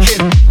 Shabba ranking,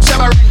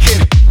 Shabba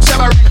ranking,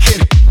 Shabba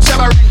ranking,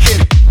 Shabba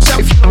ranking.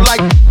 If you don't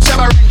like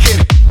Shabba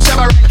ranking,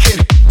 Shabba ranking,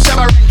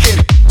 Shabba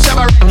ranking,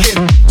 Shabba ranking,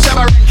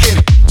 Shabba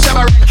ranking,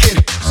 Shabba ranking.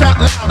 Shout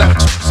louder,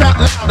 shout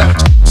louder.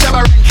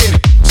 Shabba ranking,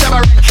 Shabba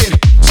ranking,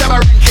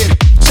 Shabba ranking,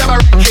 Shabba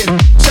ranking,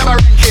 Shabba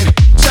ranking,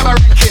 Shabba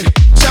ranking,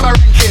 Shabba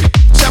ranking.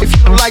 If you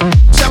don't like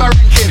Shabba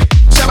ranking,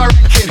 Shabba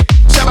ranking,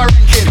 Shabba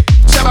ranking,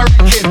 Shabba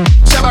ranking,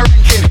 Shabba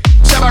ranking,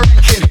 Shabba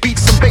ranking. Beat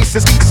some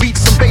basses, beat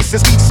some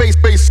basses, beat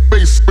bass.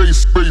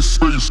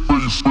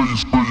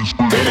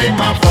 It ain't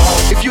my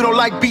fault. If you don't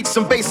like beats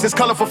and basses,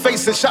 colorful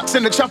faces, shots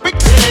in the trumpet.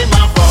 It ain't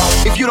my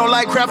fault. If you don't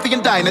like Crafty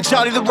and Dinah,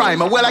 Charlie the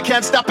Rhymer, well I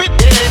can't stop it.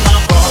 It ain't my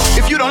fault.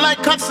 If you don't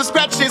like cuts and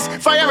scratches,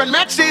 fire and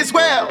matches,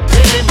 well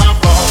it ain't my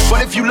fault.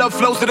 But if you love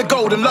flows to the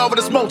gold and love of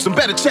the smokes, then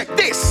better check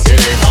this. It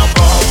ain't my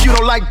fault. If you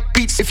don't like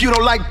beats, if you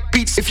don't like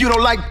beats, if you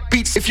don't like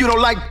beats, if you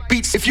don't like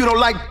beats, if you don't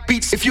like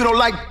beats, if you don't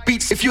like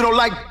beats, if you don't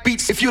like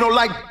beats, if you don't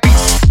like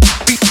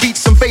beats, beat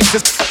some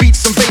basses, beat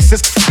some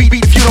basses, beat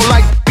if you don't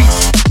like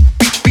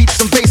beat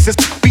some basses,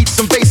 beat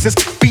some basses,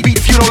 beat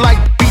if you don't like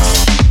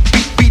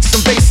beat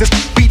some basses,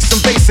 beat some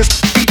basses,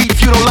 beat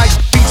if you don't like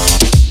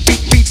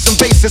beat some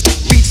basses,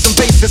 beat some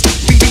basses,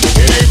 beat.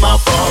 It ain't my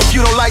fault. If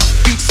you don't like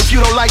beats, if you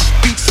don't like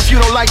beats, if you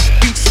don't like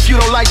beats, if you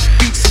don't like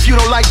beats, if you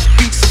don't like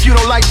beats, if you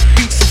don't like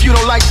beats, if you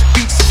don't like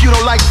beats, if you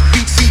don't like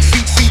beats, if you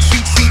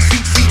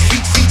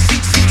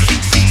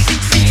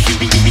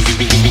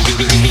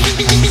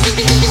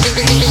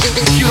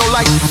don't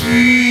like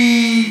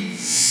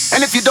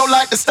and if you don't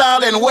like the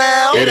style, then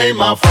well, it ain't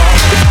my fault.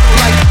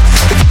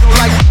 If you don't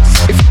like,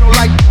 if you don't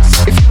like,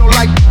 if you don't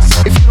like,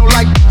 if you don't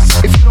like,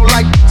 if you don't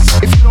like,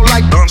 if you don't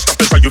like, don't stop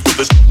this how you feel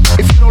this.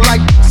 If you don't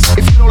like,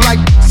 if you don't like,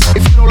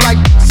 if you don't like,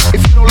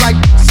 if you don't like,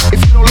 if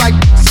you don't like,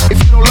 if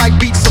you don't like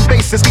beats and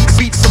basses,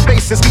 beats some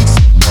basses, beats.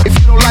 If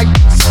you don't like,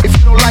 if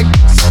you don't like,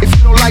 if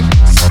you don't like,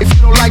 if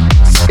you don't like,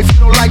 if you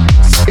don't like,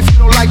 if you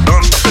don't like,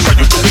 don't stop this how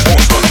you feel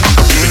this.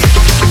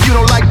 If you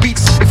don't like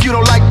beats, if you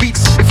don't like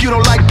beats, if you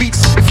don't like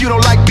beats, if you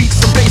don't like beats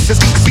some basses,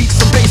 beats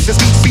some basses,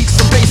 beats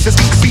some basses,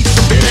 beats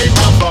some. It ain't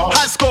my fault.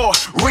 High score,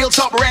 real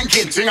top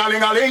ranking.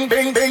 Ting-a-ling-a-ling,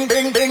 ding, ding,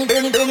 ding, ding,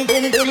 ding, ding,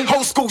 ding, ding.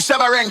 Whole school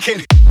Shabba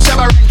ranking,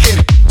 Shabba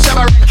ranking,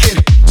 Shabba ranking,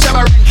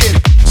 Shabba ranking,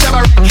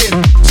 Shabba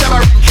ranking, Shabba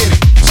ranking,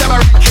 Shabba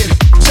ranking,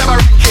 Shabba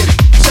ranking,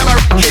 Shabba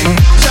ranking,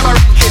 Shabba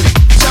ranking,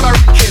 Shabba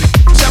ranking,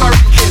 Shabba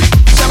ranking,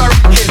 Shabba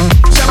ranking,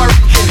 Shabba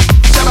ranking,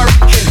 Shabba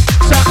ranking.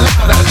 Shout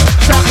louder,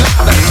 shout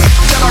louder.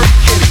 Shabba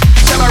ranking,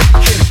 Shabba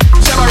ranking,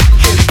 Shabba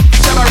ranking,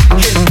 Shabba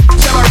ranking,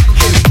 Shabba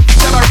ranking,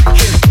 Shabba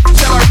ranking,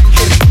 Shabba ranking,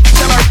 Shabba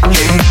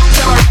ranking,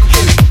 Shabba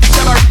ranking,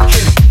 Shabba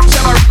ranking,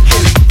 Shabba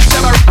ranking,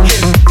 Shabba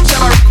ranking,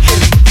 Shabba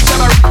ranking,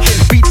 Shabba ranking.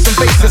 Beats some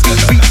basses,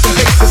 beats some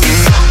basses,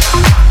 beats.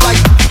 Like,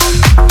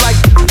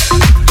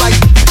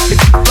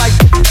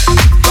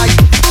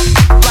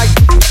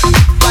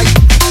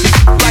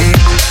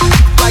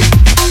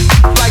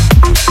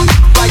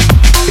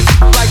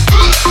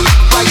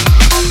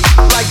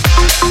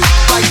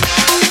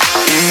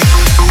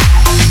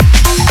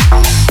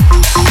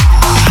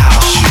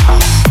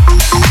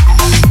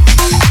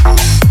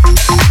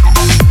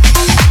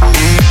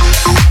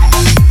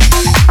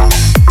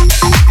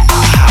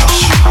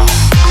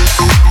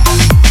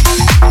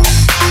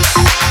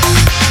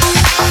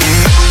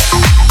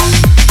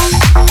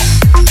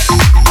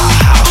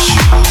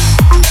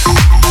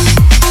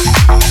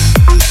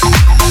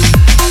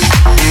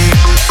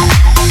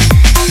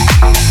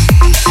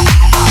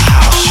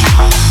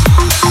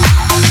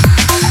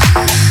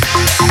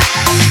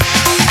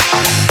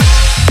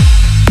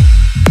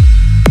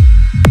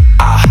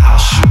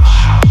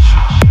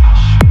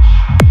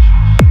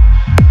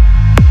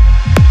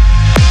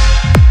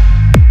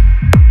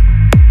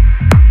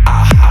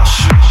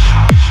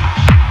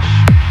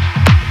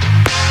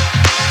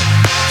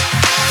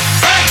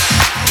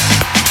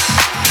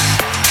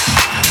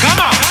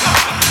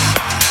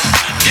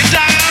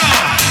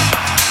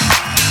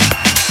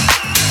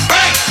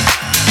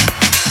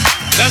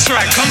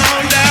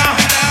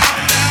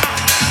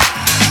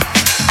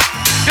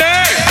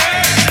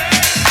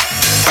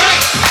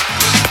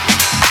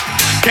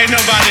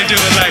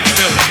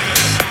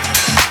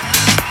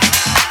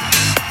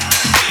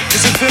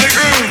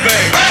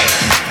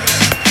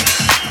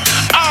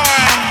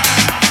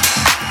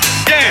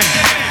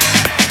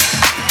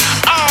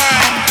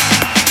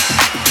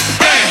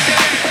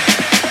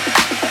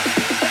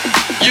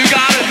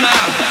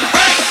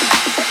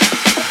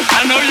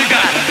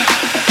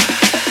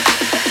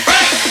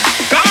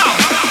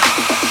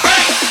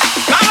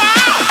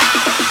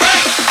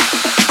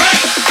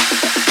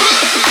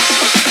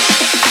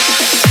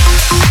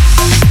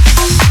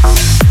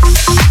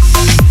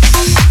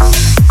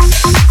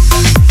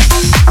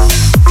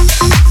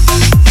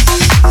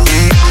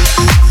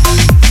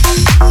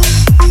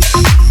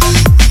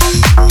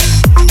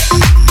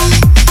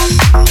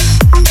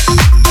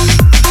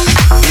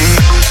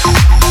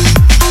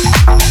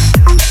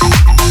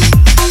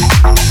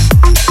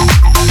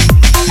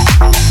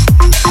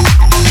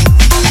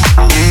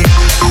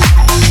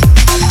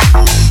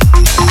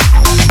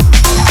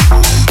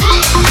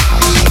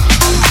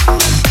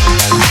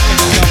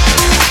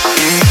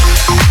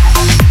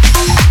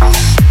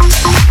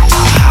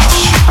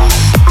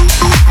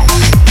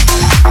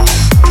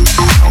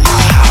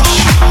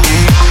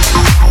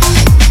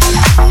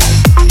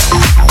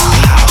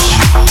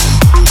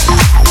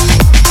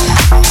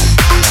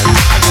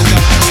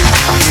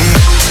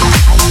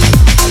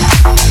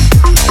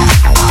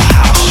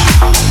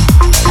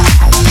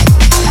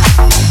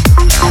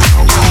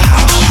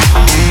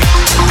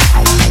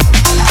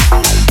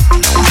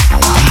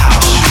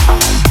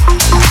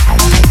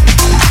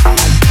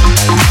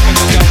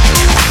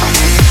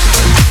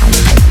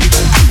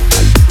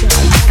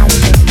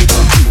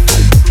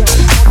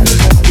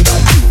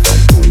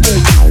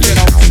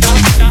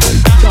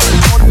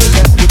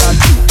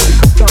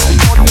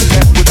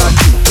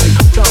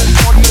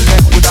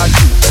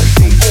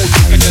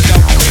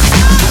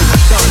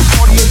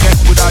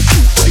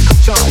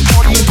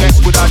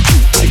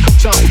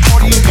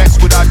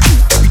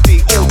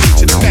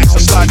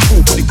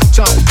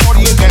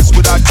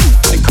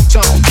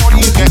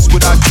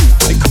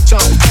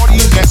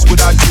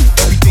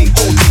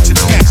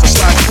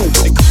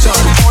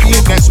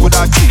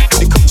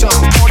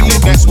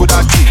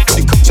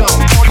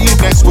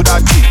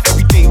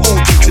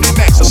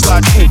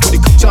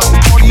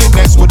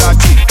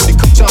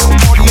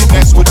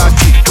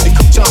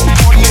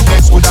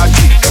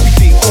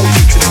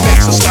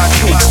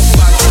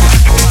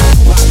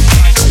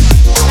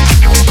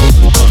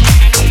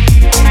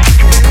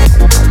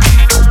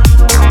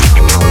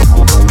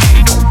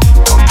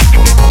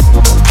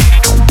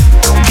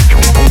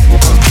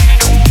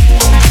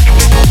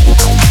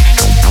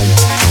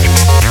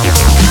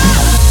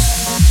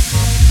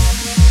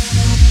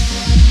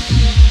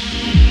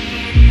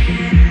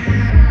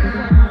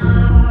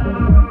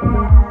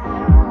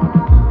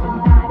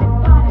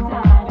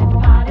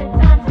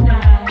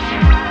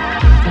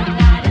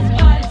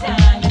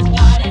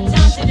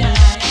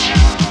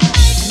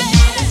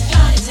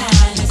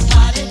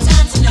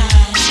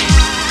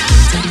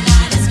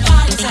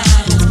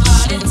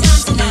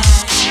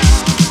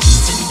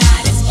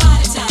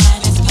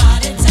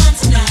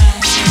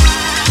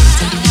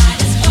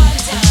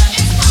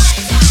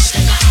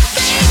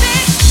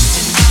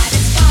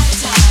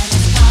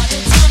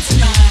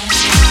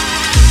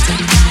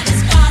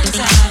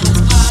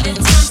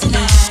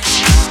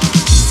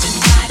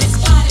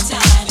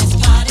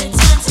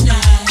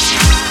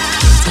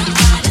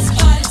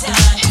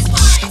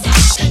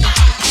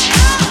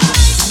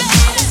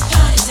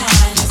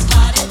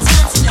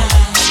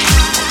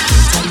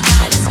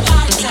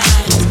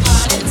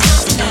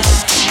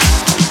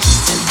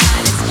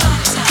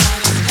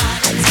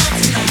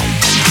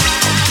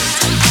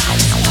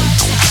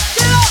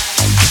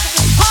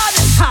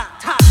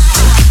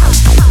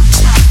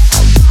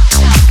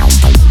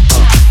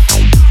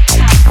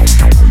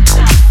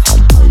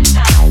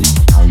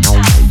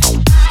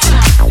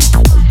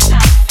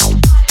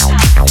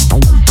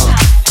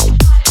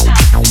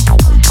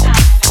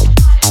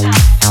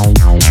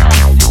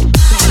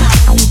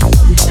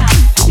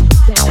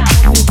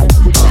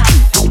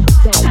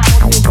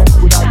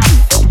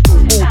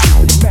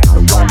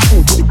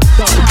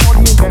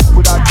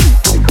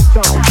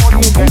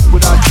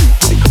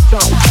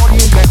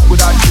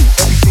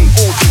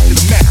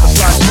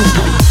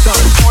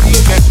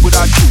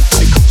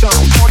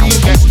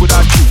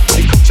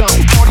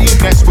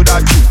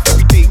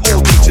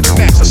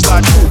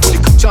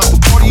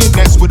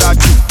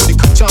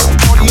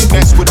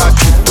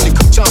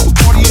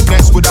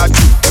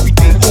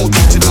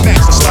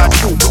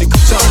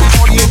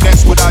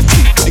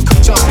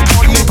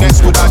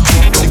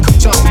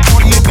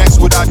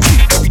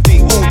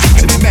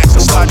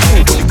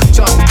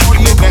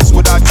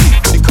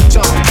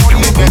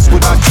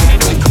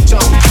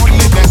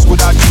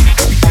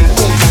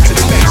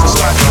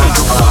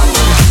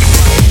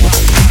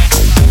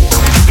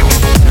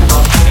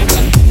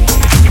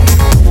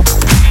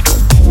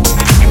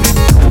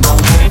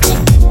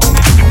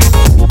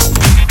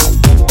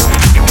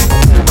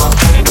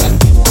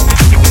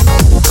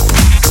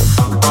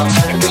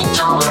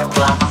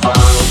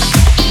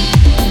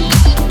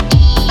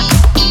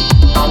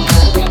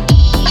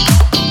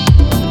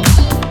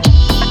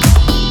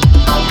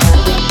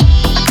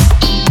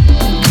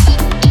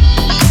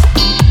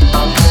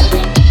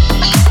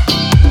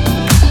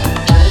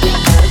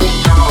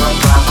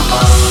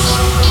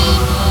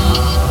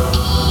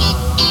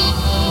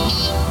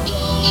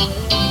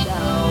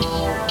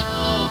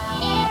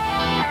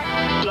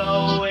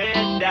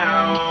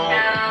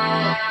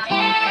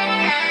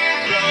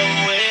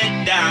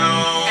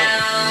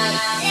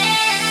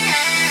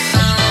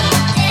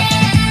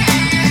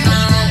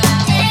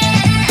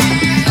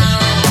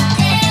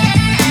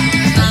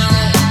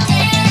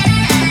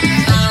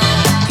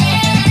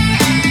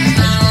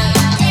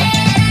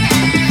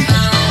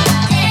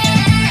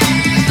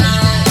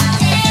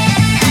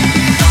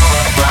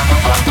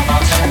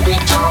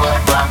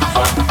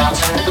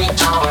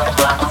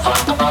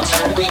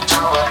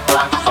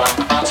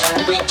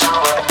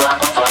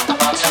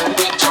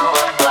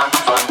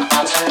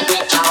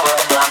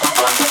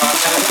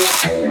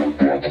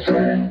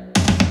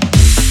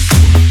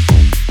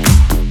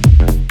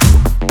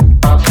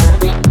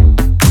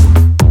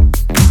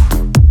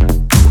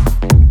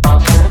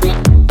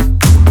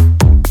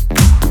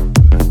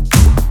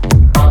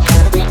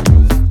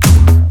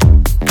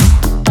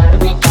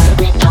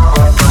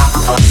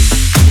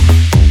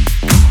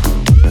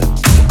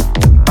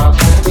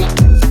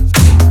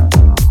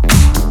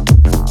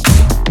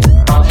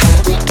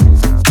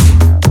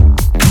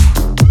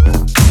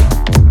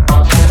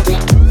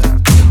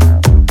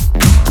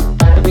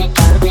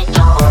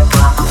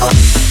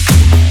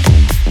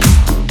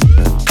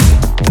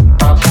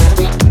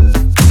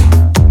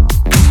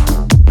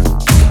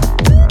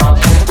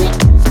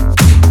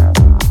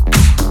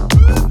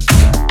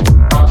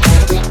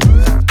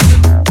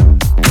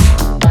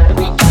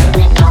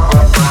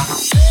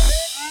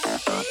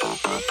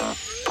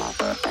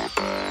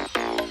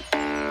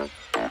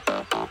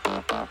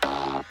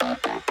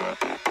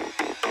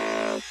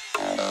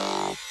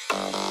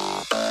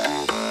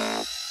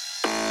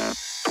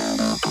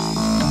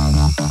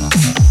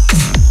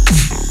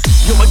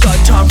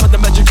 charm for the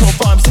magical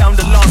farm sound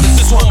alarm.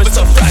 This is home, it's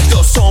a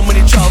fractal. So many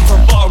charms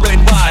from far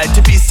and wide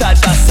to be side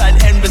by side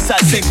and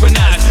beside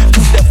synchronized to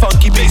that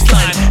funky bass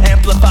line.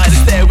 Amplified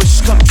as their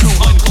wishes come true.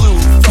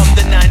 Unglued from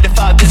the 9 to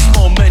 5. This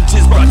moment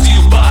is brought to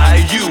you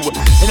by you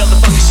and all the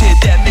funky shit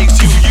that makes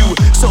you you.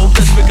 So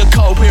let's make a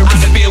call. We're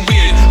out of being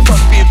weird.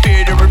 Fuck being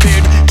feared or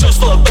revered.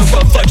 Just love the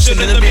reflection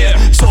in the mirror.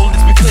 So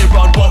let's be clear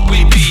on what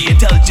we be.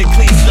 Intelligent,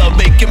 clean, love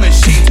making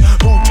machines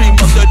who dream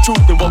of the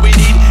truth and what we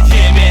need.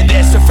 Yeah, man,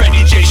 that's the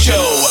Freddie J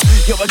Show.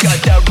 Yo, I got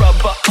that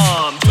rubber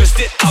arm. Twist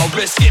it, I'll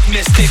risk it.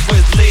 Mystic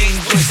with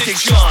linguistic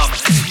charm.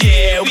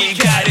 Yeah, we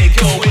got it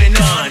going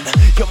on.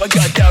 Yo, I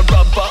got that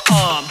rubber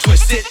arm.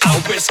 Twist it,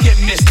 I'll risk it.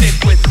 Mystic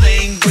with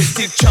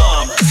linguistic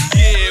charm.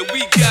 Yeah,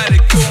 we got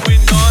it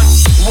going on.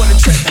 Wanna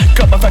trip,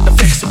 got my Fractal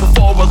fix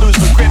before I lose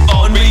my grip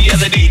on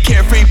reality.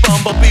 Carefree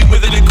bumblebee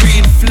with a degree,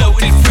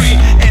 floating free.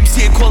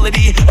 MC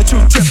equality, a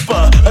true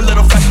tripper, a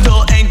little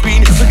fractal and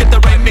green. Look at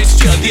the right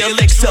mixture, the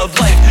elixir of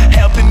life,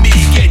 helping me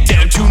get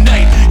down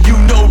tonight. You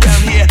know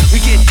round here, we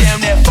get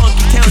down that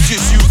funky town.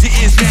 Just use the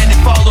ears, man,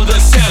 and follow the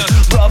sound.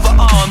 Rubber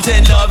arms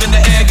and love in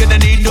the air,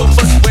 gonna need no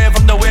footwear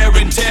from the wear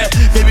and tear.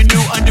 Maybe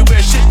new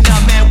underwear, shit,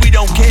 nah, man, we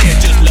don't care.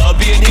 Just love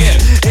being here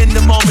in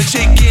the moment,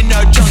 shaking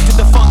our junk to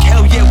the funk.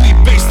 Hell yeah, we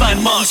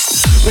baseline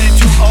monks, ready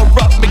to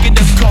erupt, making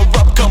them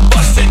corrupt,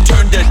 combust and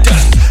turn to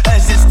dust.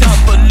 As it's time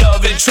for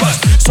love and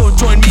trust, so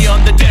join me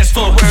on the dance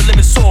floor where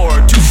limits soar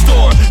to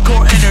store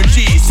core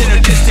energy,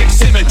 synergistic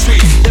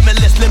symmetry,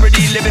 limitless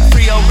liberty, living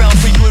free all around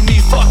for you and me.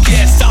 Fuck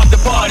yeah, stop the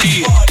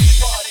party.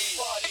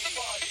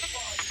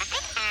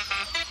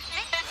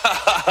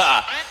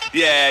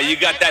 Yeah, you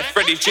got that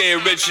Freddie J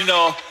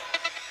original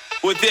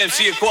with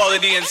MC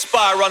Equality and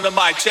Spire on the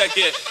mic. Check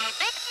it.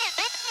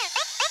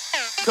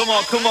 Come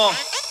on, come on.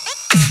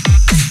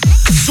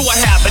 So I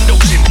have a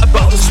notion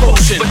about this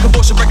motion. When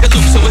commotion break a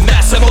loop, so with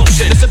mass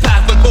emotion. It's a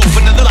path we're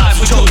moving and the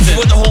lives we're chosen.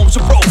 When the homes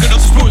are broken, the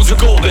spoons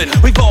are golden.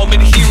 We've all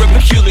been here in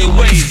peculiar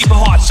ways. Keep a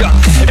heart shut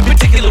in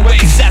particular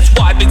ways. That's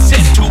why I've been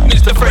sent to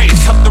miss the phrase.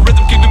 Come the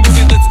rhythm, keep it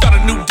moving, let's start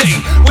a new day.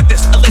 With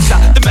this elixir,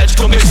 the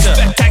magical mission.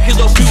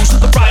 Spectacular views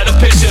with the brighter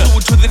picture. Do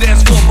it to the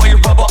dance floor by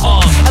your rubber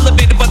arm.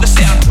 Elevated by the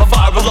sound of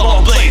viral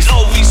all blaze.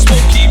 Always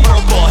smoky,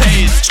 purple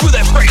haze. Screw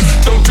that phrase,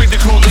 don't drink the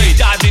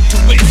Kool-Aid. Dive into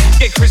it,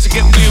 get crazy,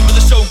 get weird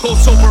with a stone cold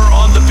sober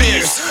on the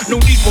beers. No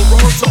need for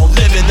rehearsal,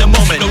 live in the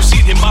moment. No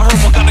seat in my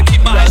hormone, gotta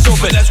keep my eyes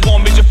open. That's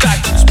one major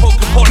factor, this poke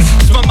important.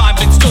 Cause my mind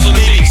been stolen and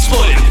being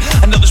exploited.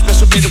 Another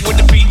special minute with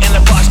the beat and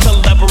the box,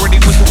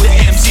 collaborating with the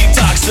MC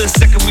talks. The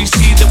second we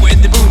see that we're in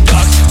the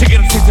boondocks,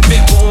 taking a taste of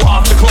it, we're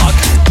off the clock.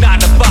 9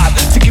 to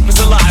 5 to keep us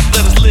alive.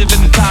 Let us live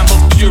in the time of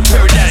pure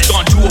paradise.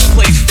 Gone to a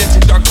place that's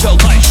in dark till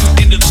light.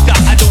 Shoot into the sky,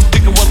 I don't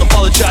think I will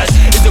apologize.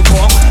 Is it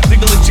wrong?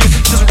 Think it legit?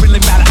 Doesn't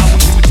really matter. I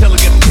won't even tell her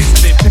get a taste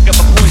of it. Pick up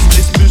a voice in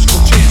this musical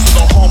chance.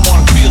 So the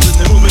hallmark feel in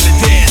the movement and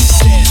dance.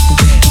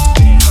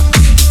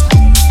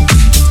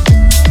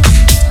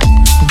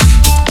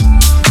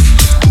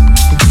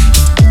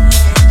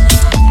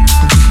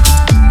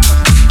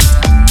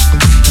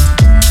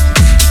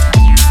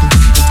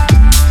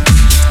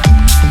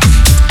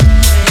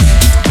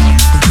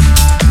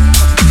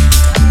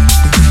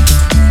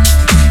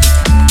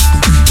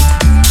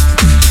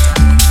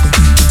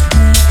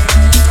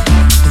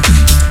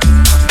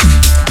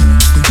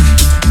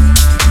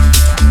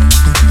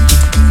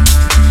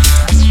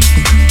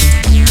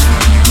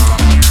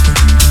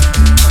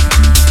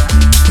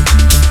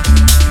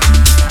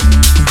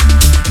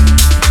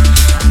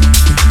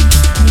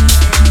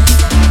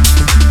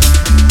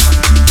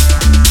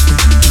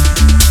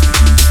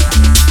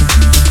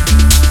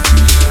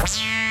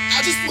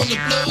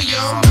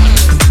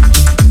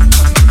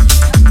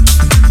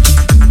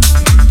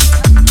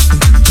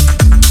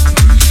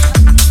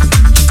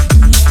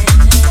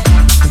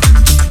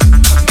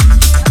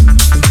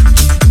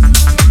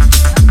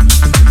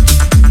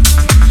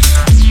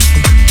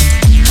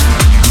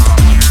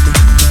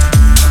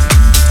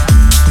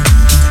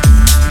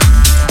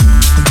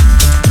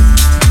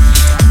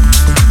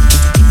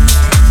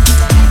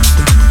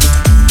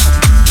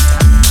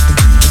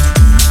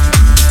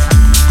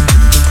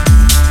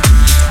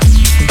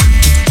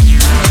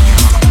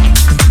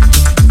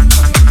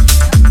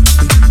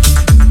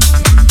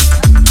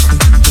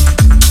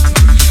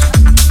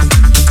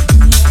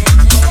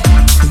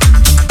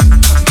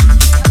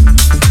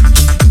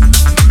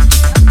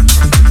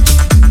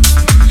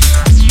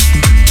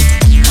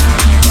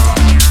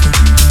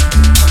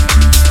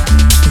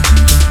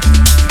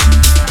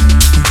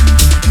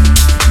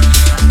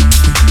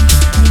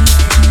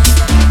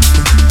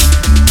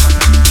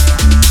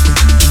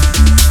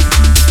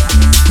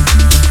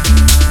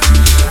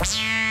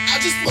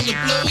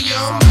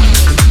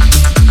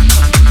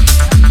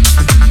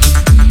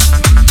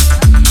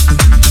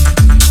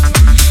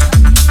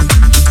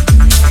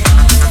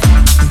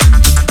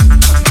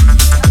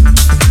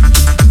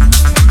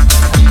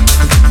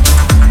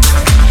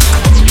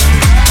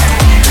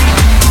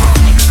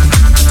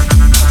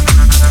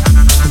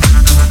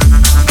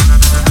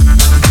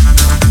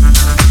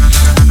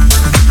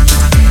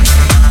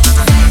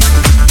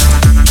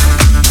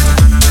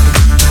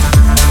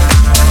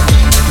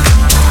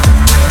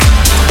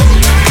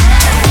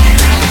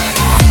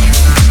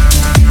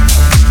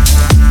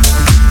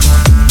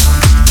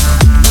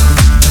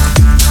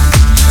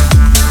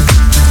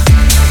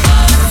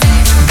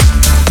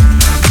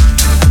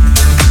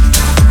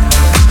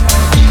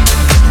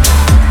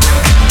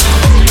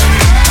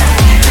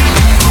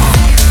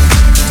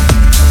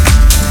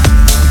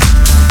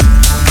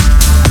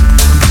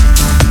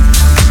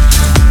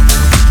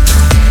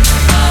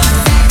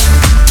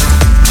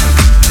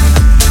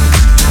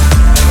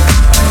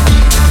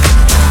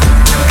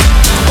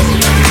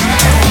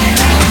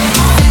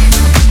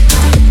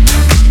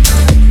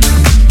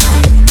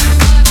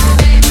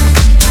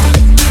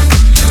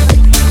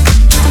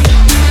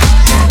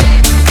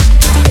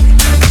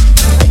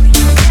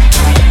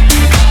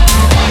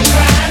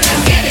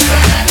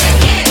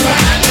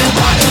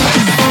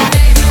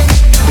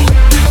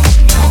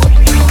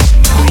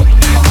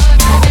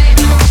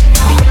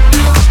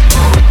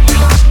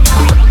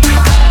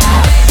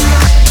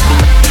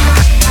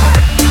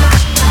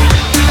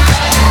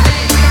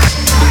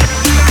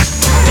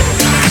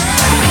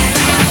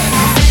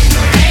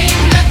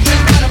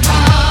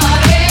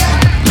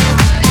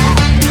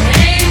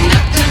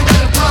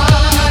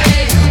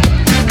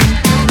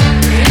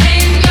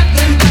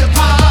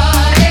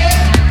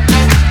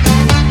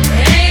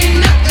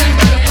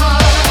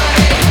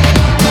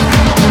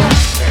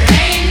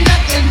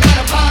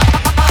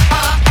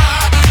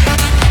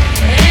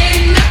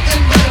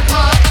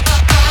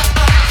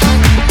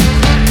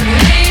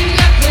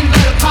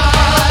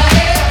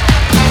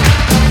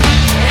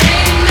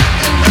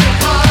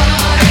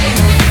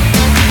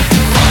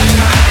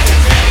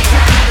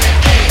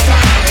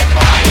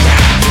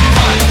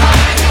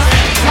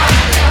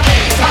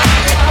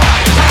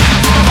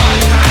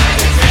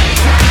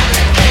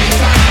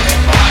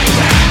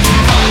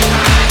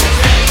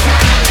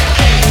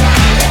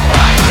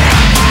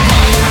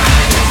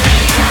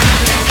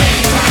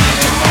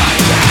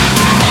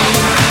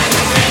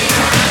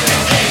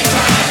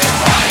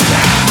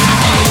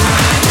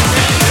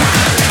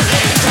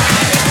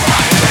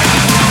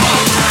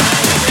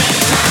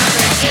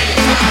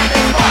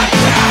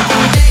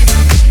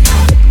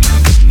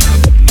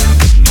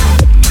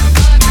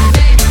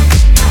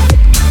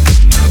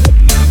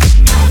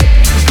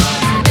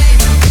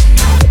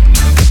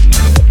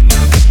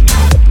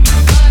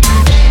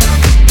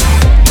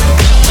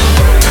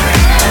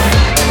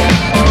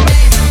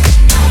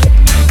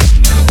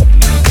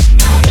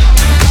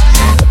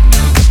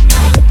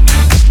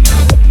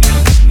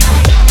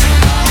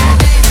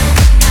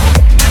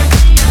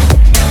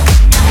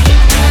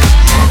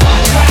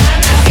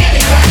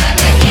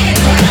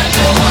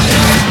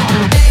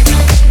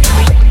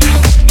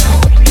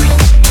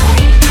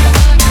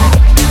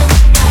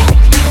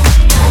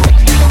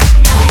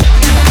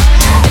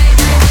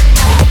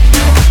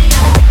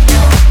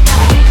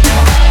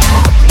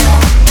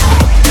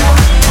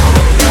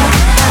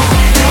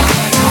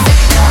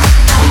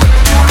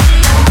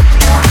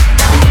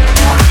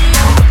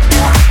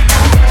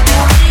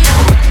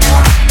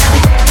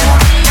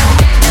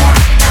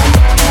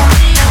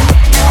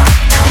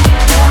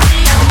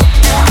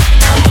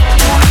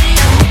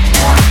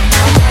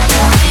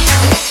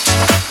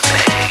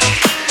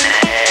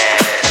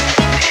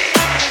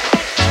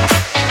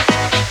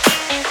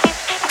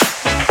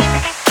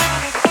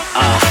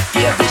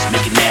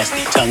 make it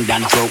nasty. Tongue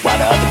down the throat while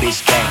the other bitch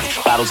gagging.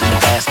 Bottles in the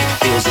basket,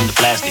 pills in the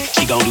plastic.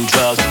 She gon' do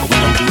drugs, but we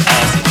gon' do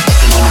acid.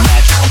 Fucking on the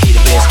mattress, eat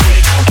a bed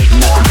spring. Ain't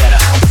nothing better,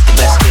 it's the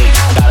best thing.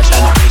 Got a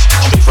China bitch,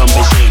 straight from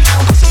Beijing.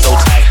 Pussy so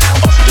tight,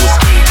 all she do is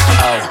scream.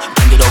 Oh,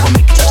 bring it over,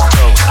 make it touch the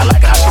toes. I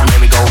like it how she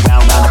merry go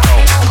round the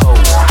pole.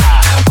 Pose,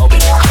 high,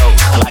 open, close.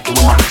 I like it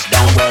when my bitch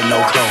don't wear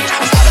no clothes.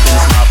 It's hot up in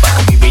this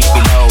motherfucker, we reach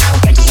below.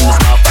 Gangsters in this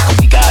motherfucker,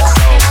 we got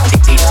soul.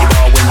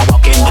 T-T-T-roll when I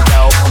walk in the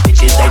door.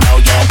 Bitches, they know,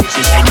 yeah,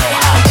 bitches, they know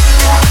how.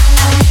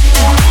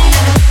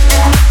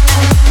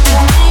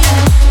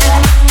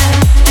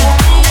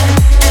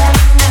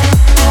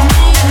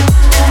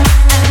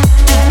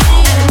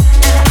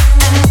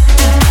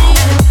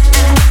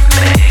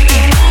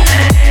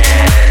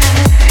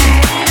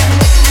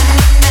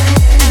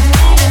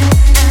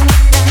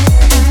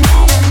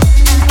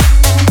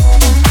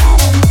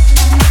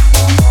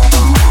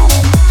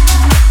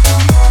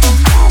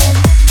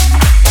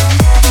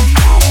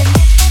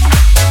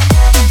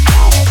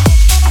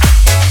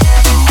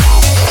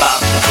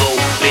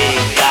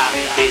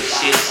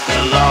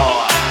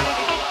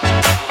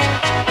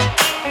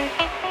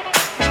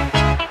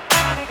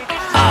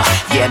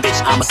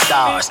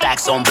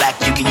 Stacks on black,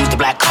 you can use the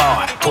black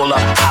card. Pull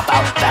up, hop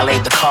out, valet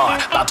the car.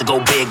 About to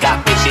go big,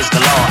 got bitches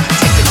galore.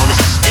 Tipping on the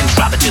then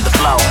drop it to the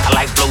floor. I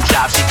like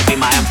blowjobs, she can be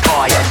my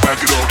employer.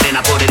 Then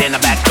I put it in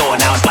the back door.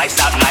 Now it's lights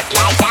out like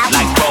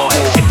Roy.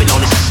 Tipping on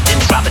the then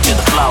drop it to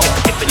the floor.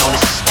 Tipping on the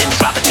then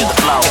drop it to the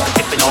floor.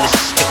 Tipping on the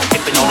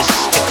tipping on the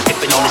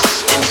tipping on the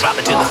then drop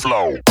it to the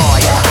floor. Boy,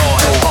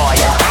 boy, boy,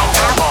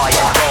 boy, boy,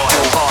 boy,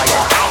 boy.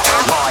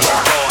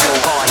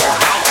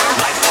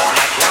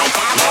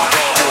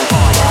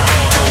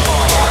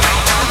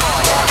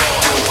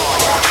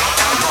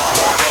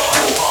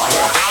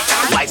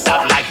 Lights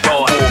out like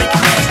Roy.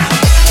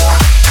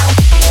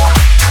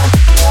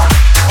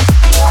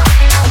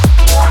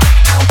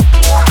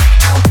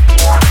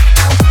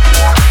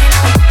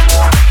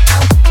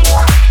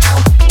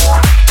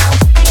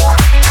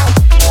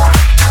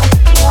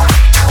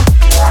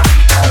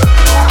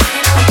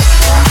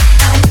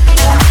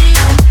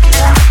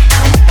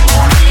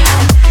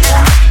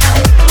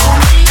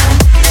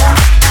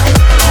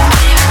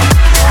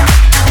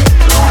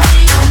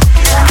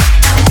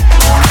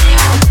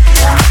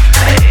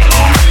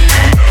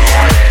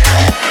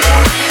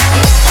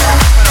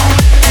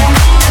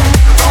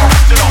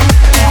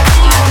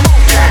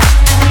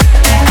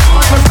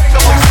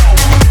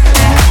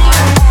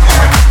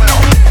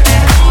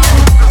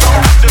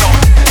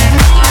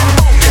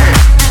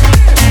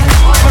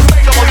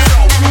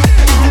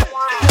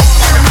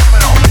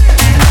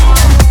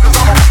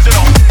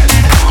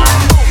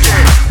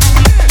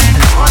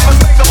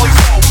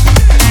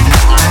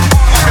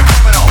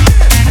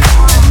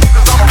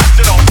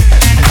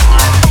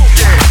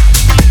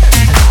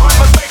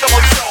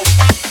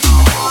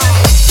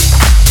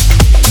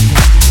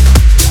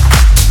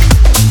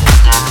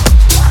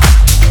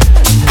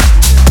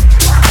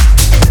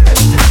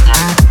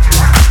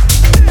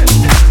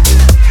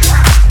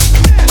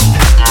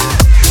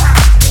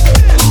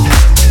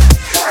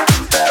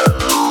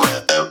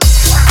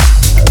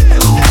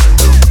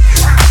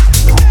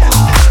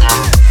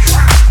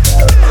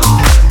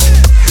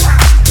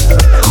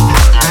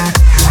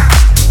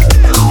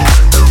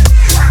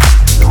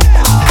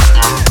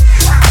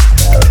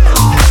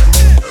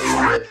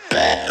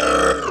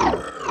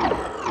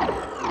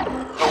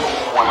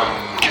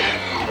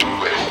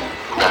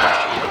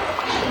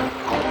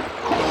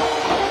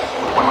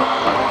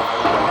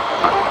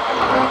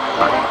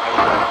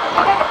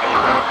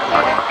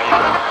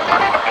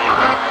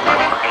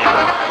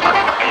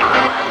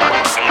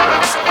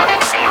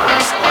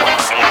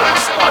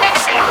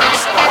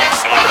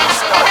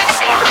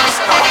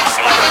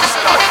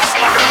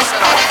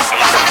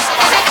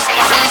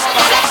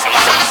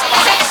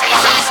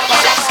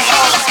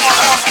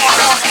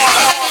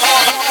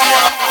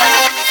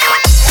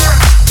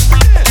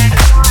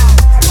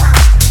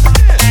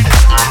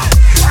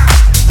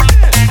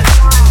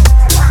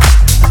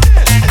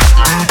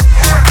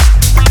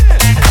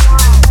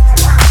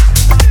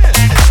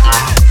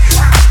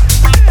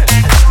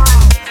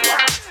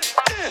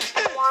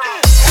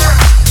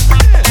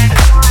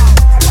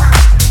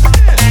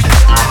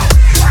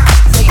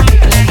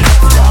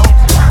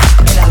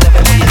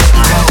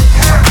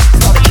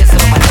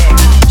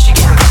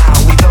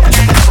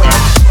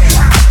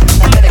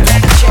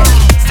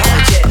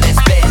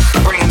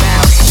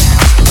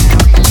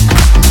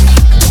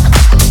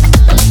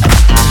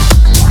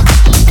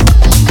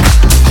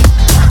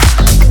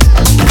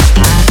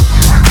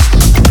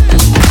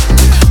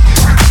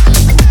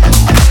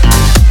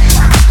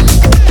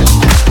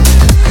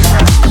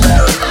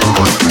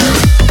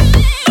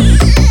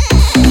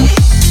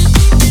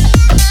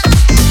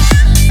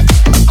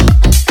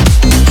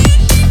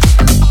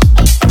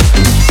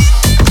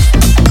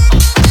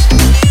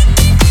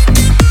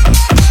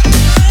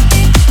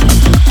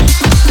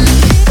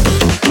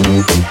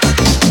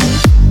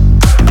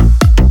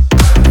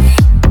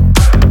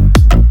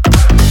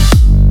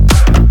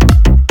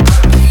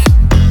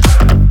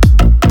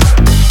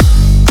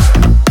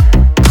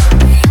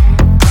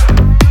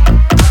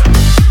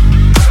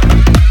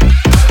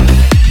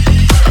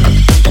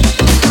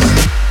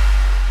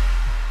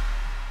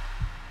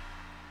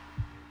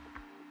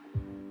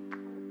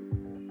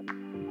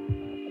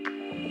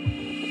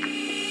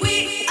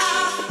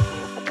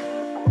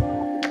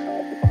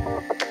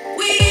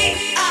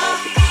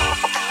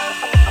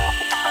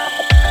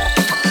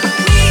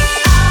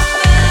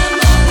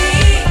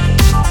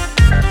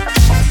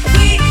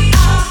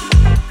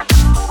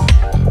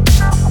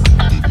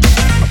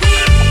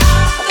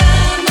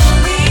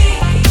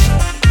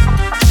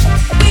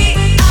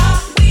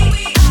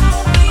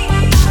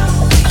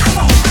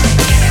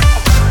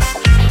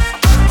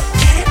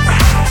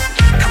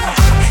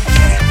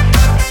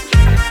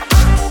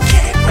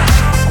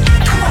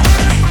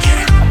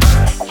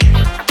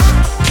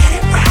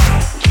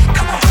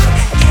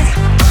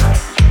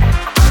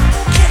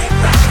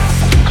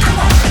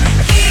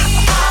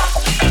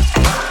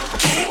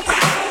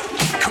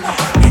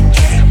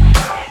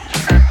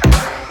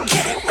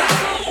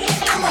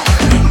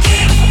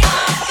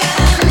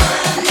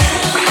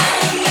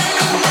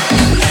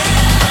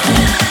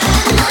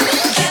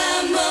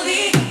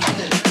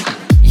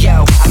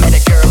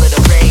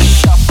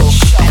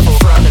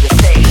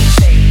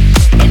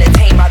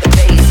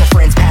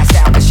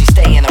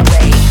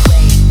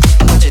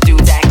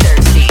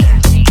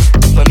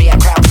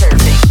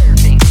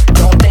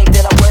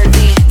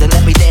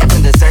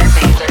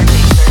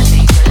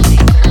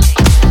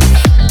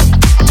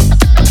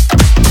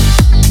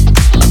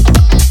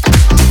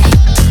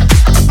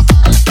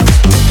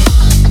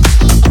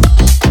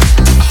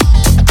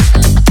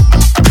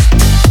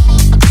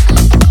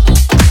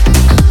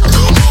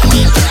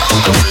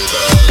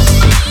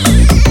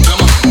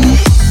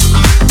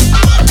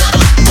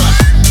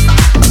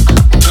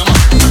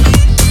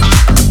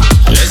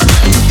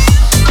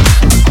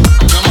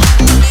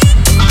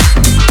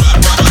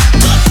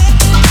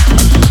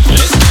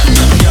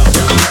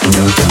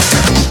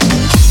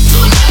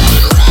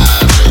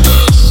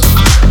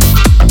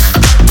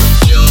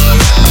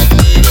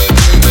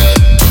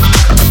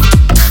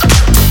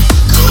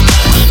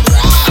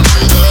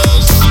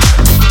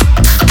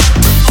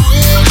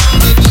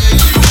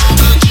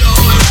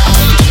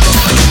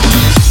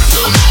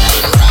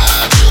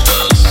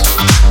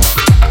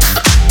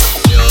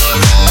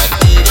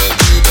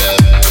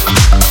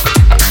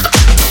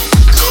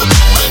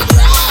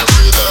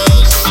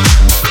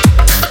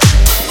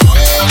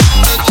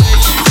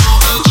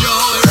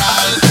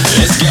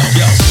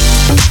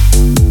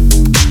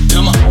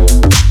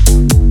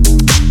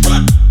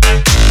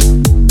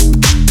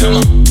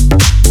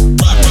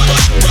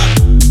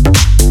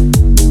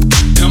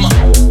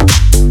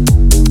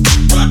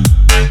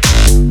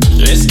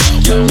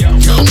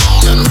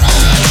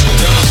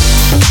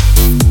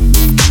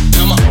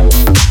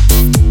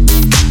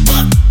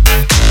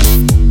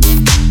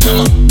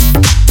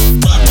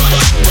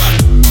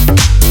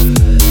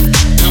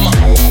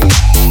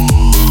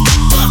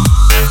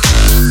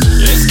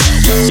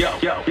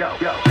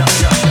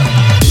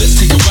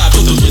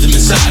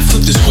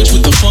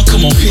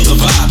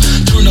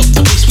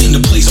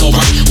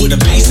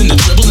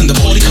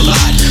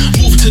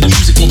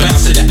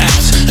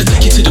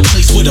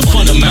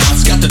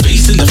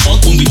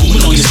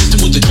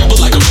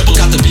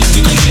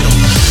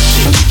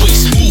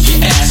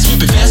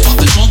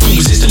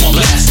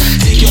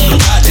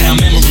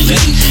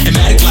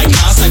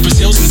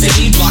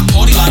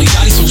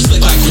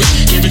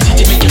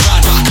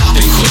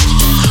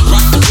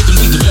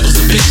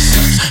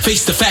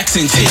 relax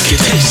and take a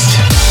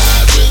taste.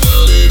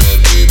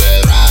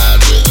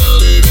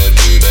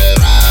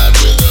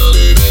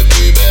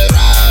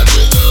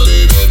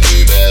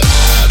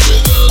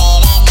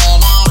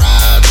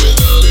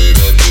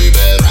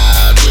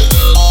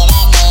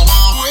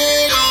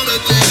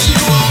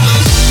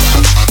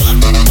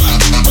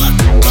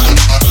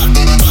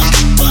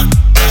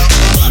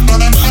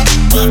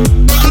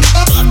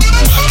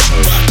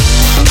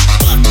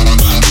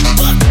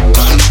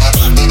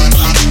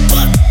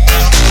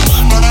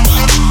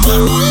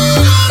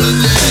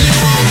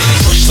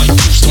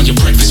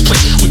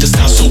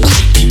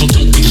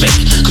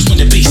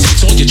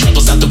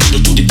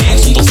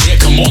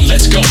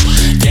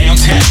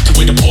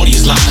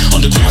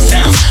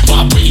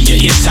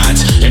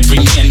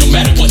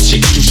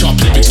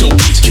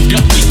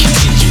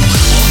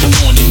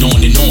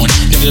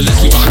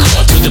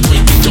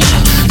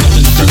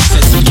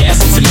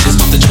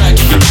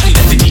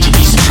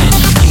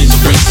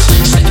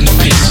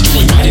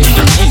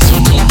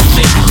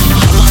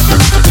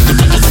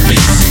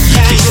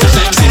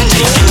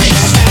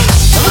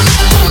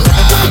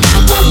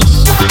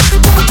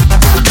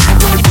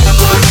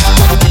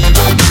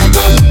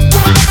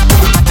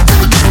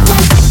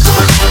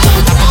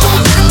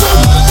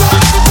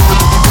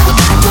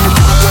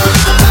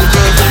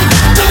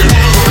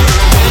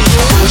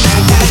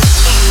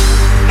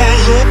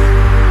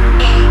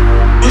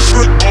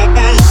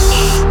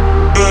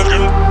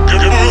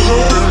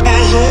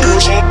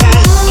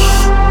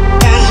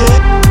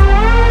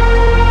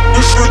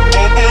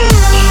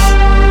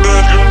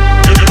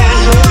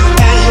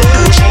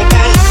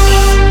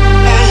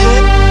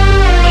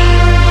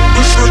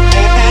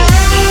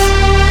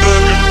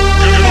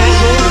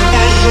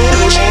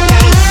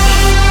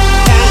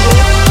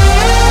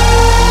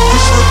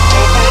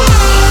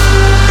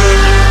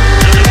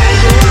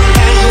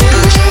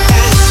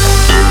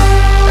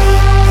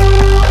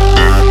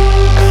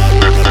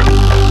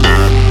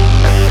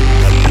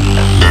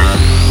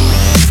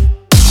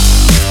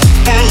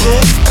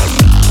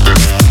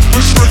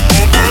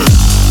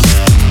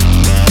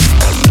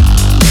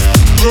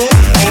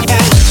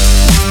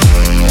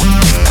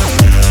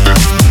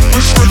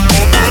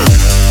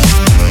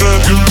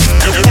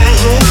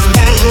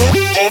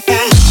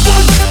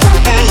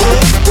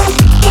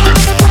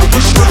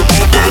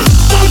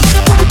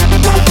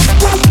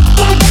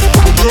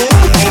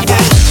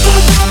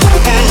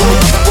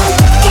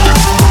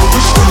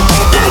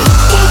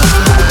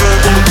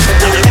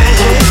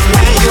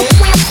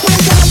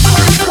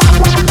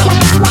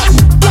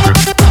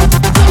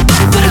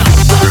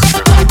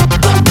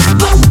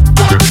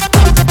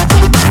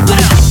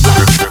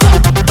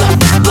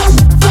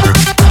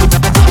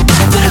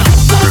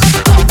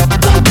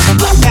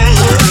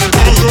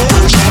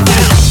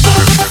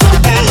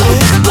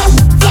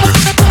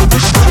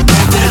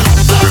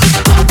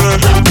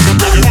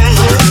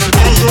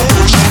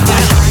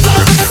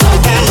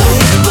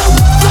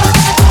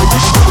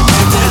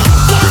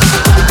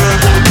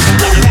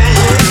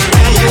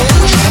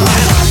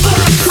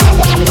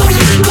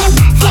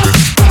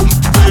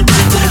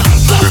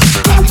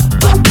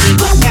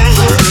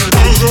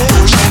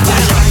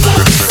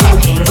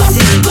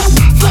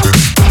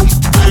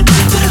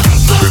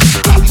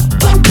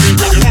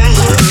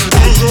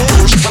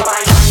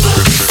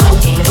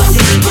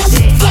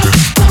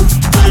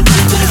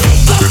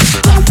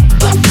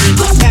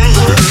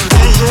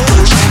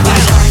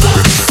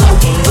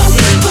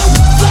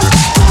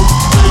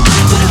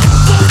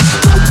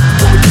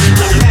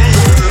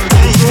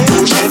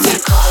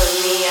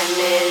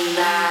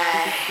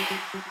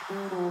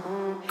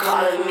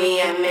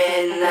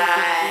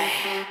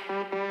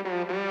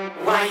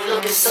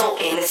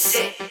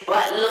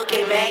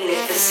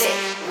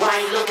 Why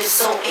you looking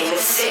so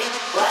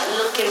innocent?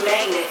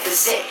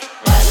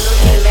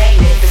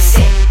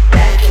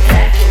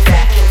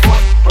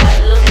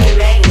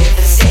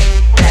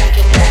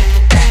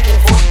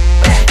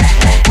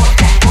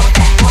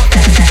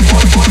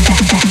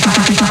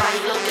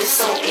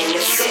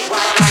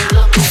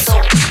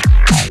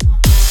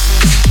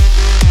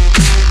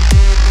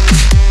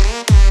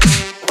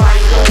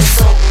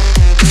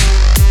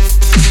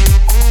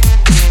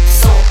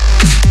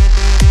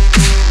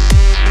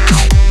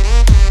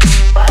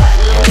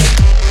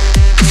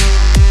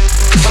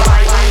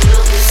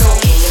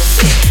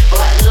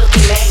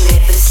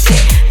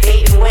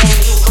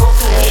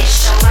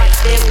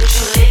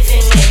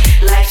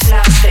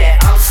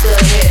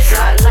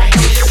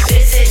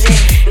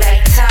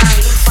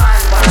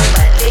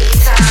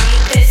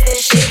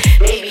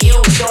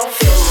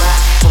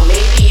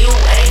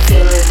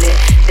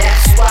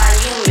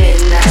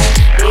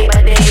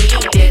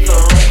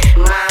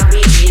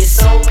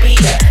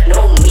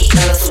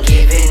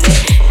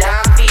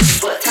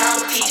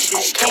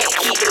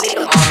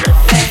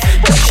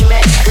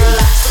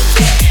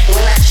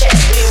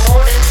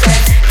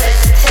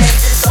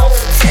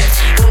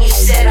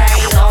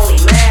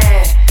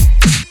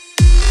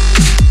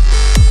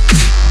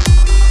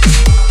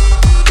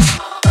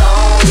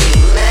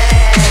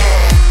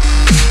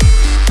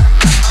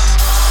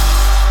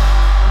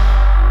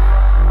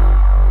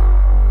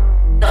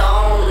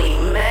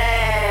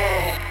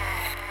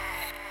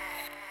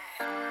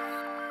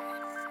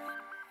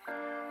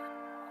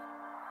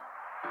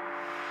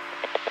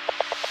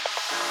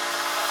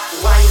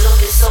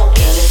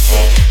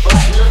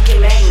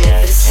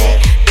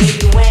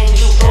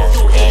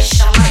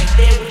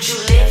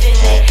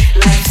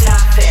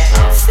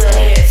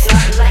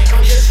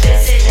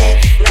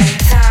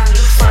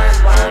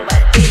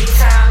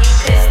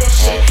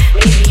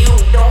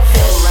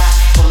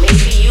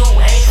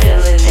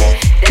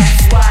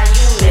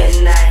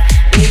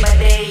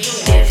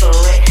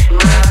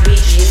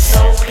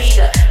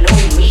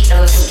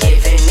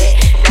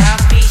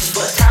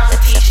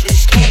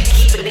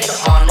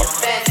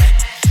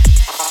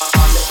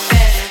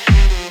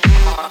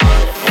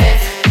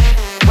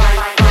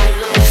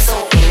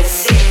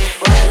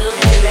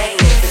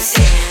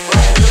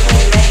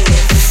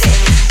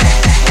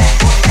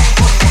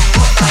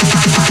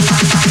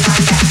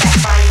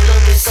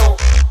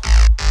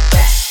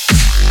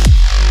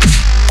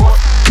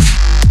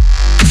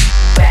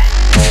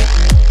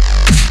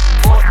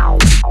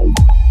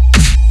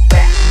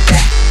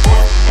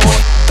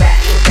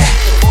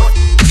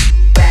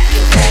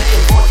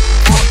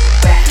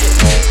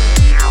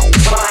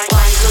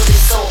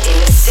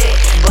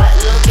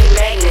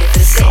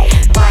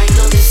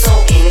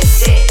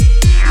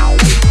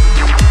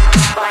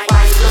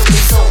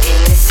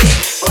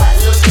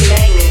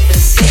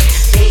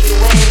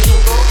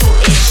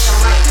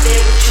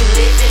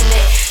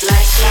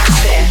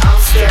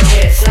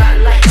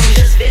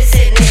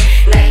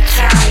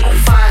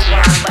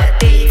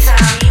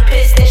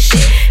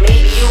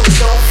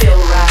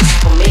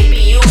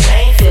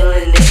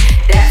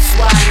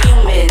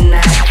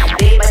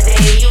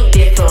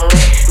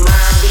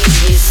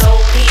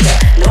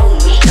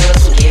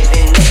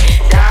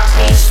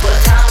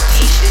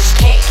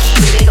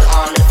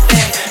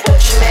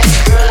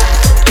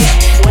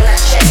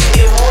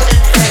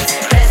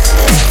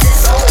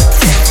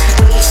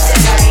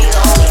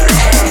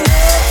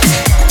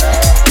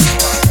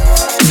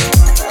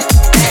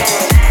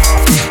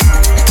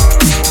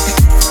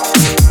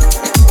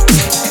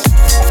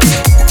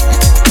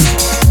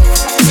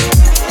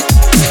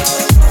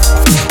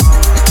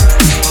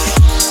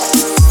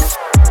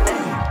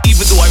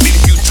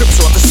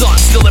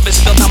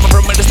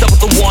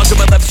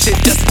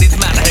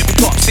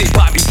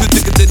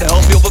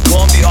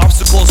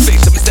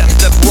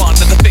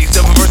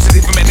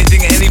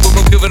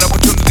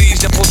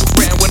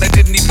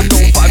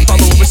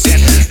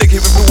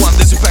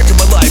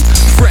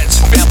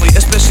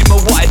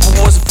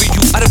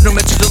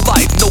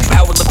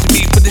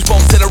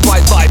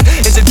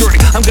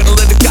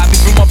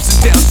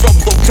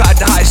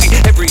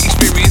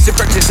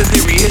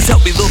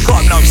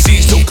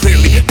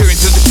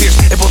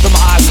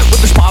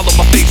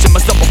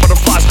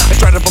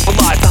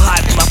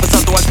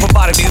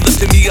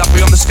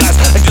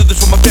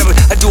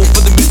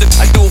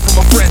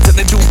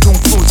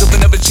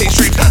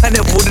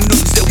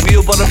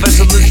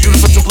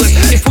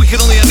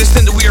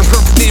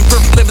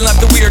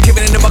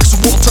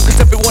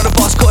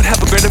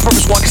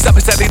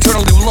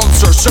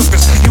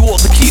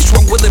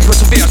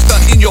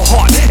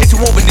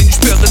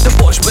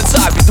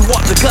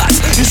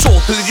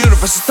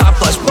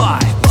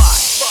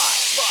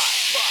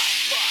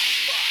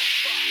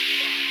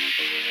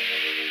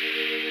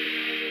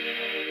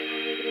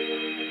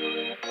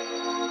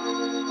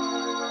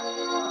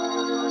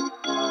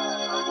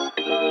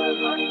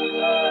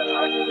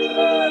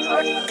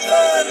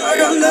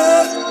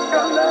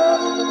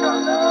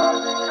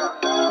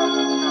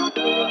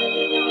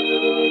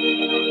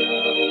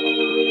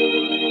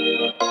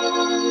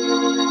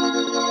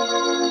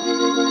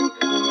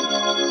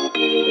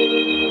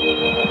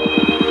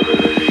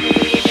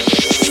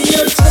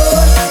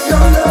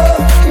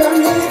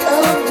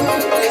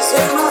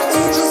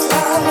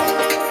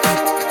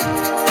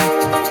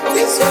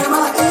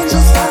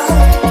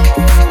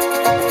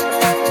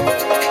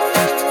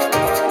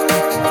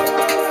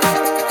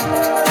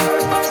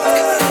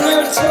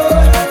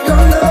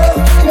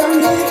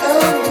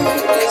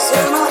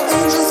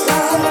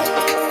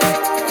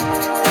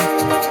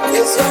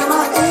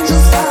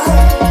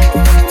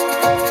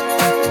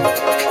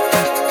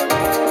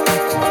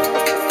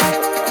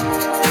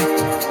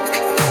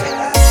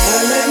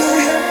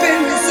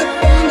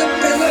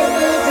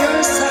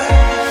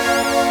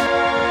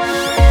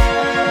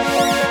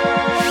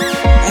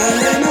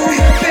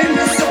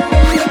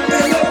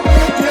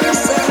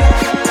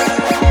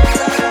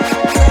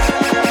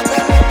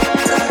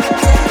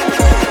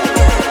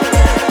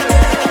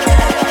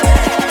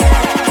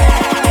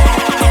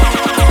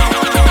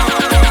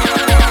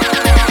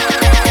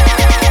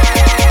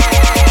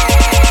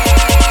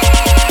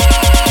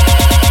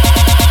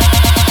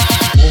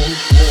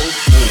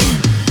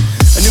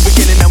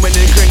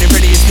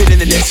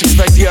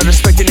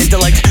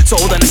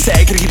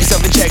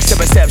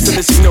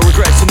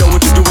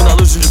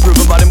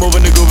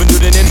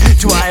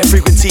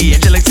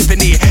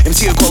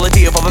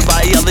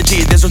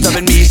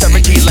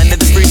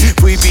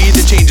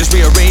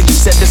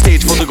 Set the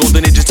stage for the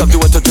golden age. It's up to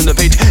us to turn the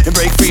page and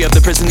break free. free of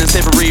the prison and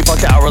slavery.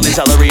 Fuck the hourly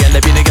salary and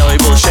the peanut gallery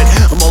bullshit.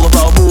 I'm all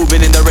about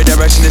moving in the right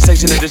direction, the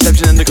section of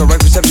deception and the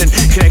correct perception.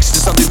 Connection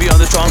to something beyond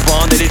the strong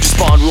bond that it just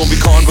spawned. We won't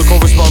be conned, but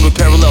correspond with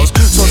parallels.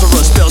 Source of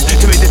rust spells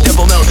to make the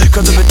devil melt.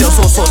 Cause of a deal,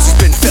 soul source has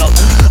been felt.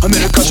 I'm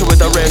in a culture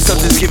with a rare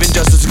substance, giving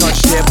justice to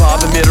conscious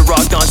hip-hop. I'm here to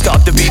rock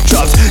non-stop, the beat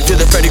drops.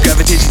 Feel the Freddy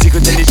gravitation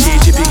sequence and the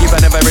cheat. If you keep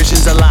on the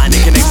vibrations align,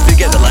 it connects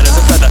together, light as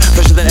a feather.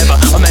 Fresher than ever,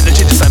 a man that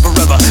changes time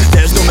forever.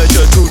 There's no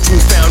measure to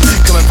truth found.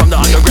 Coming from the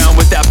underground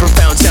with that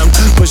profound sound.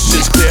 Push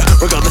is clear,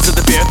 regardless of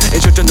the fear.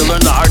 It's your turn to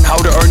learn the art and how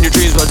to earn your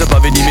dreams. What's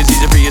above it, demons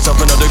easy, free yourself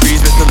in other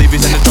degrees. Best believe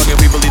it's in the strong and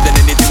we believe that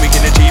anything we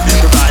can achieve.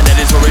 Provide that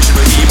inspiration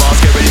for emos.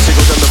 Get ready to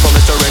go down the phone,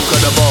 Mr.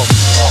 Incredible.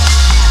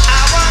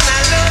 I wanna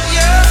love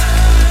you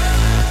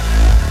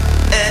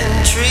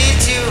and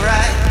treat you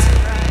right.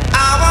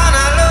 I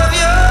wanna love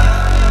you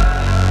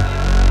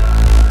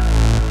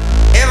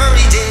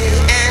every day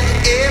and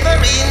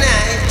every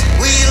night.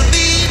 We'll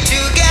be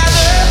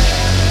together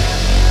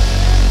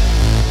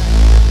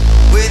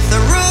with the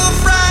roof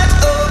right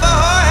over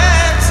our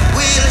heads.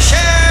 We'll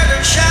share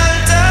the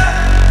shelter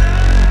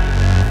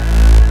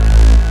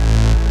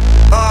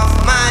of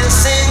my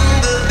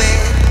single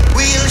bed.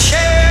 We'll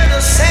share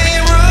the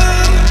same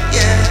room,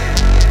 yeah.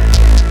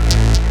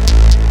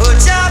 Oh,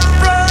 just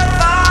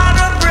provide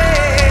the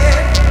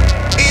bread.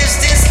 Is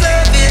this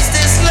love? Is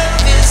this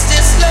love? Is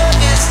this love?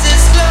 Is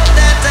this love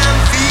that I'm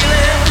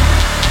feeling?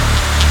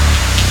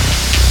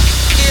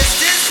 Is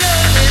this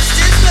love? Is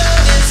this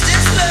love? Is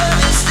this love?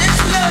 Is this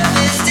love?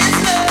 Is this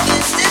love?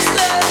 Is this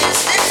love? Is this love?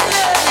 Is this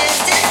love? Is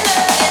this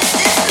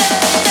love?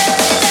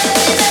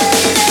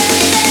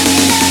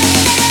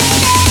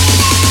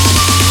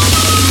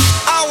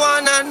 I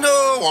wanna know.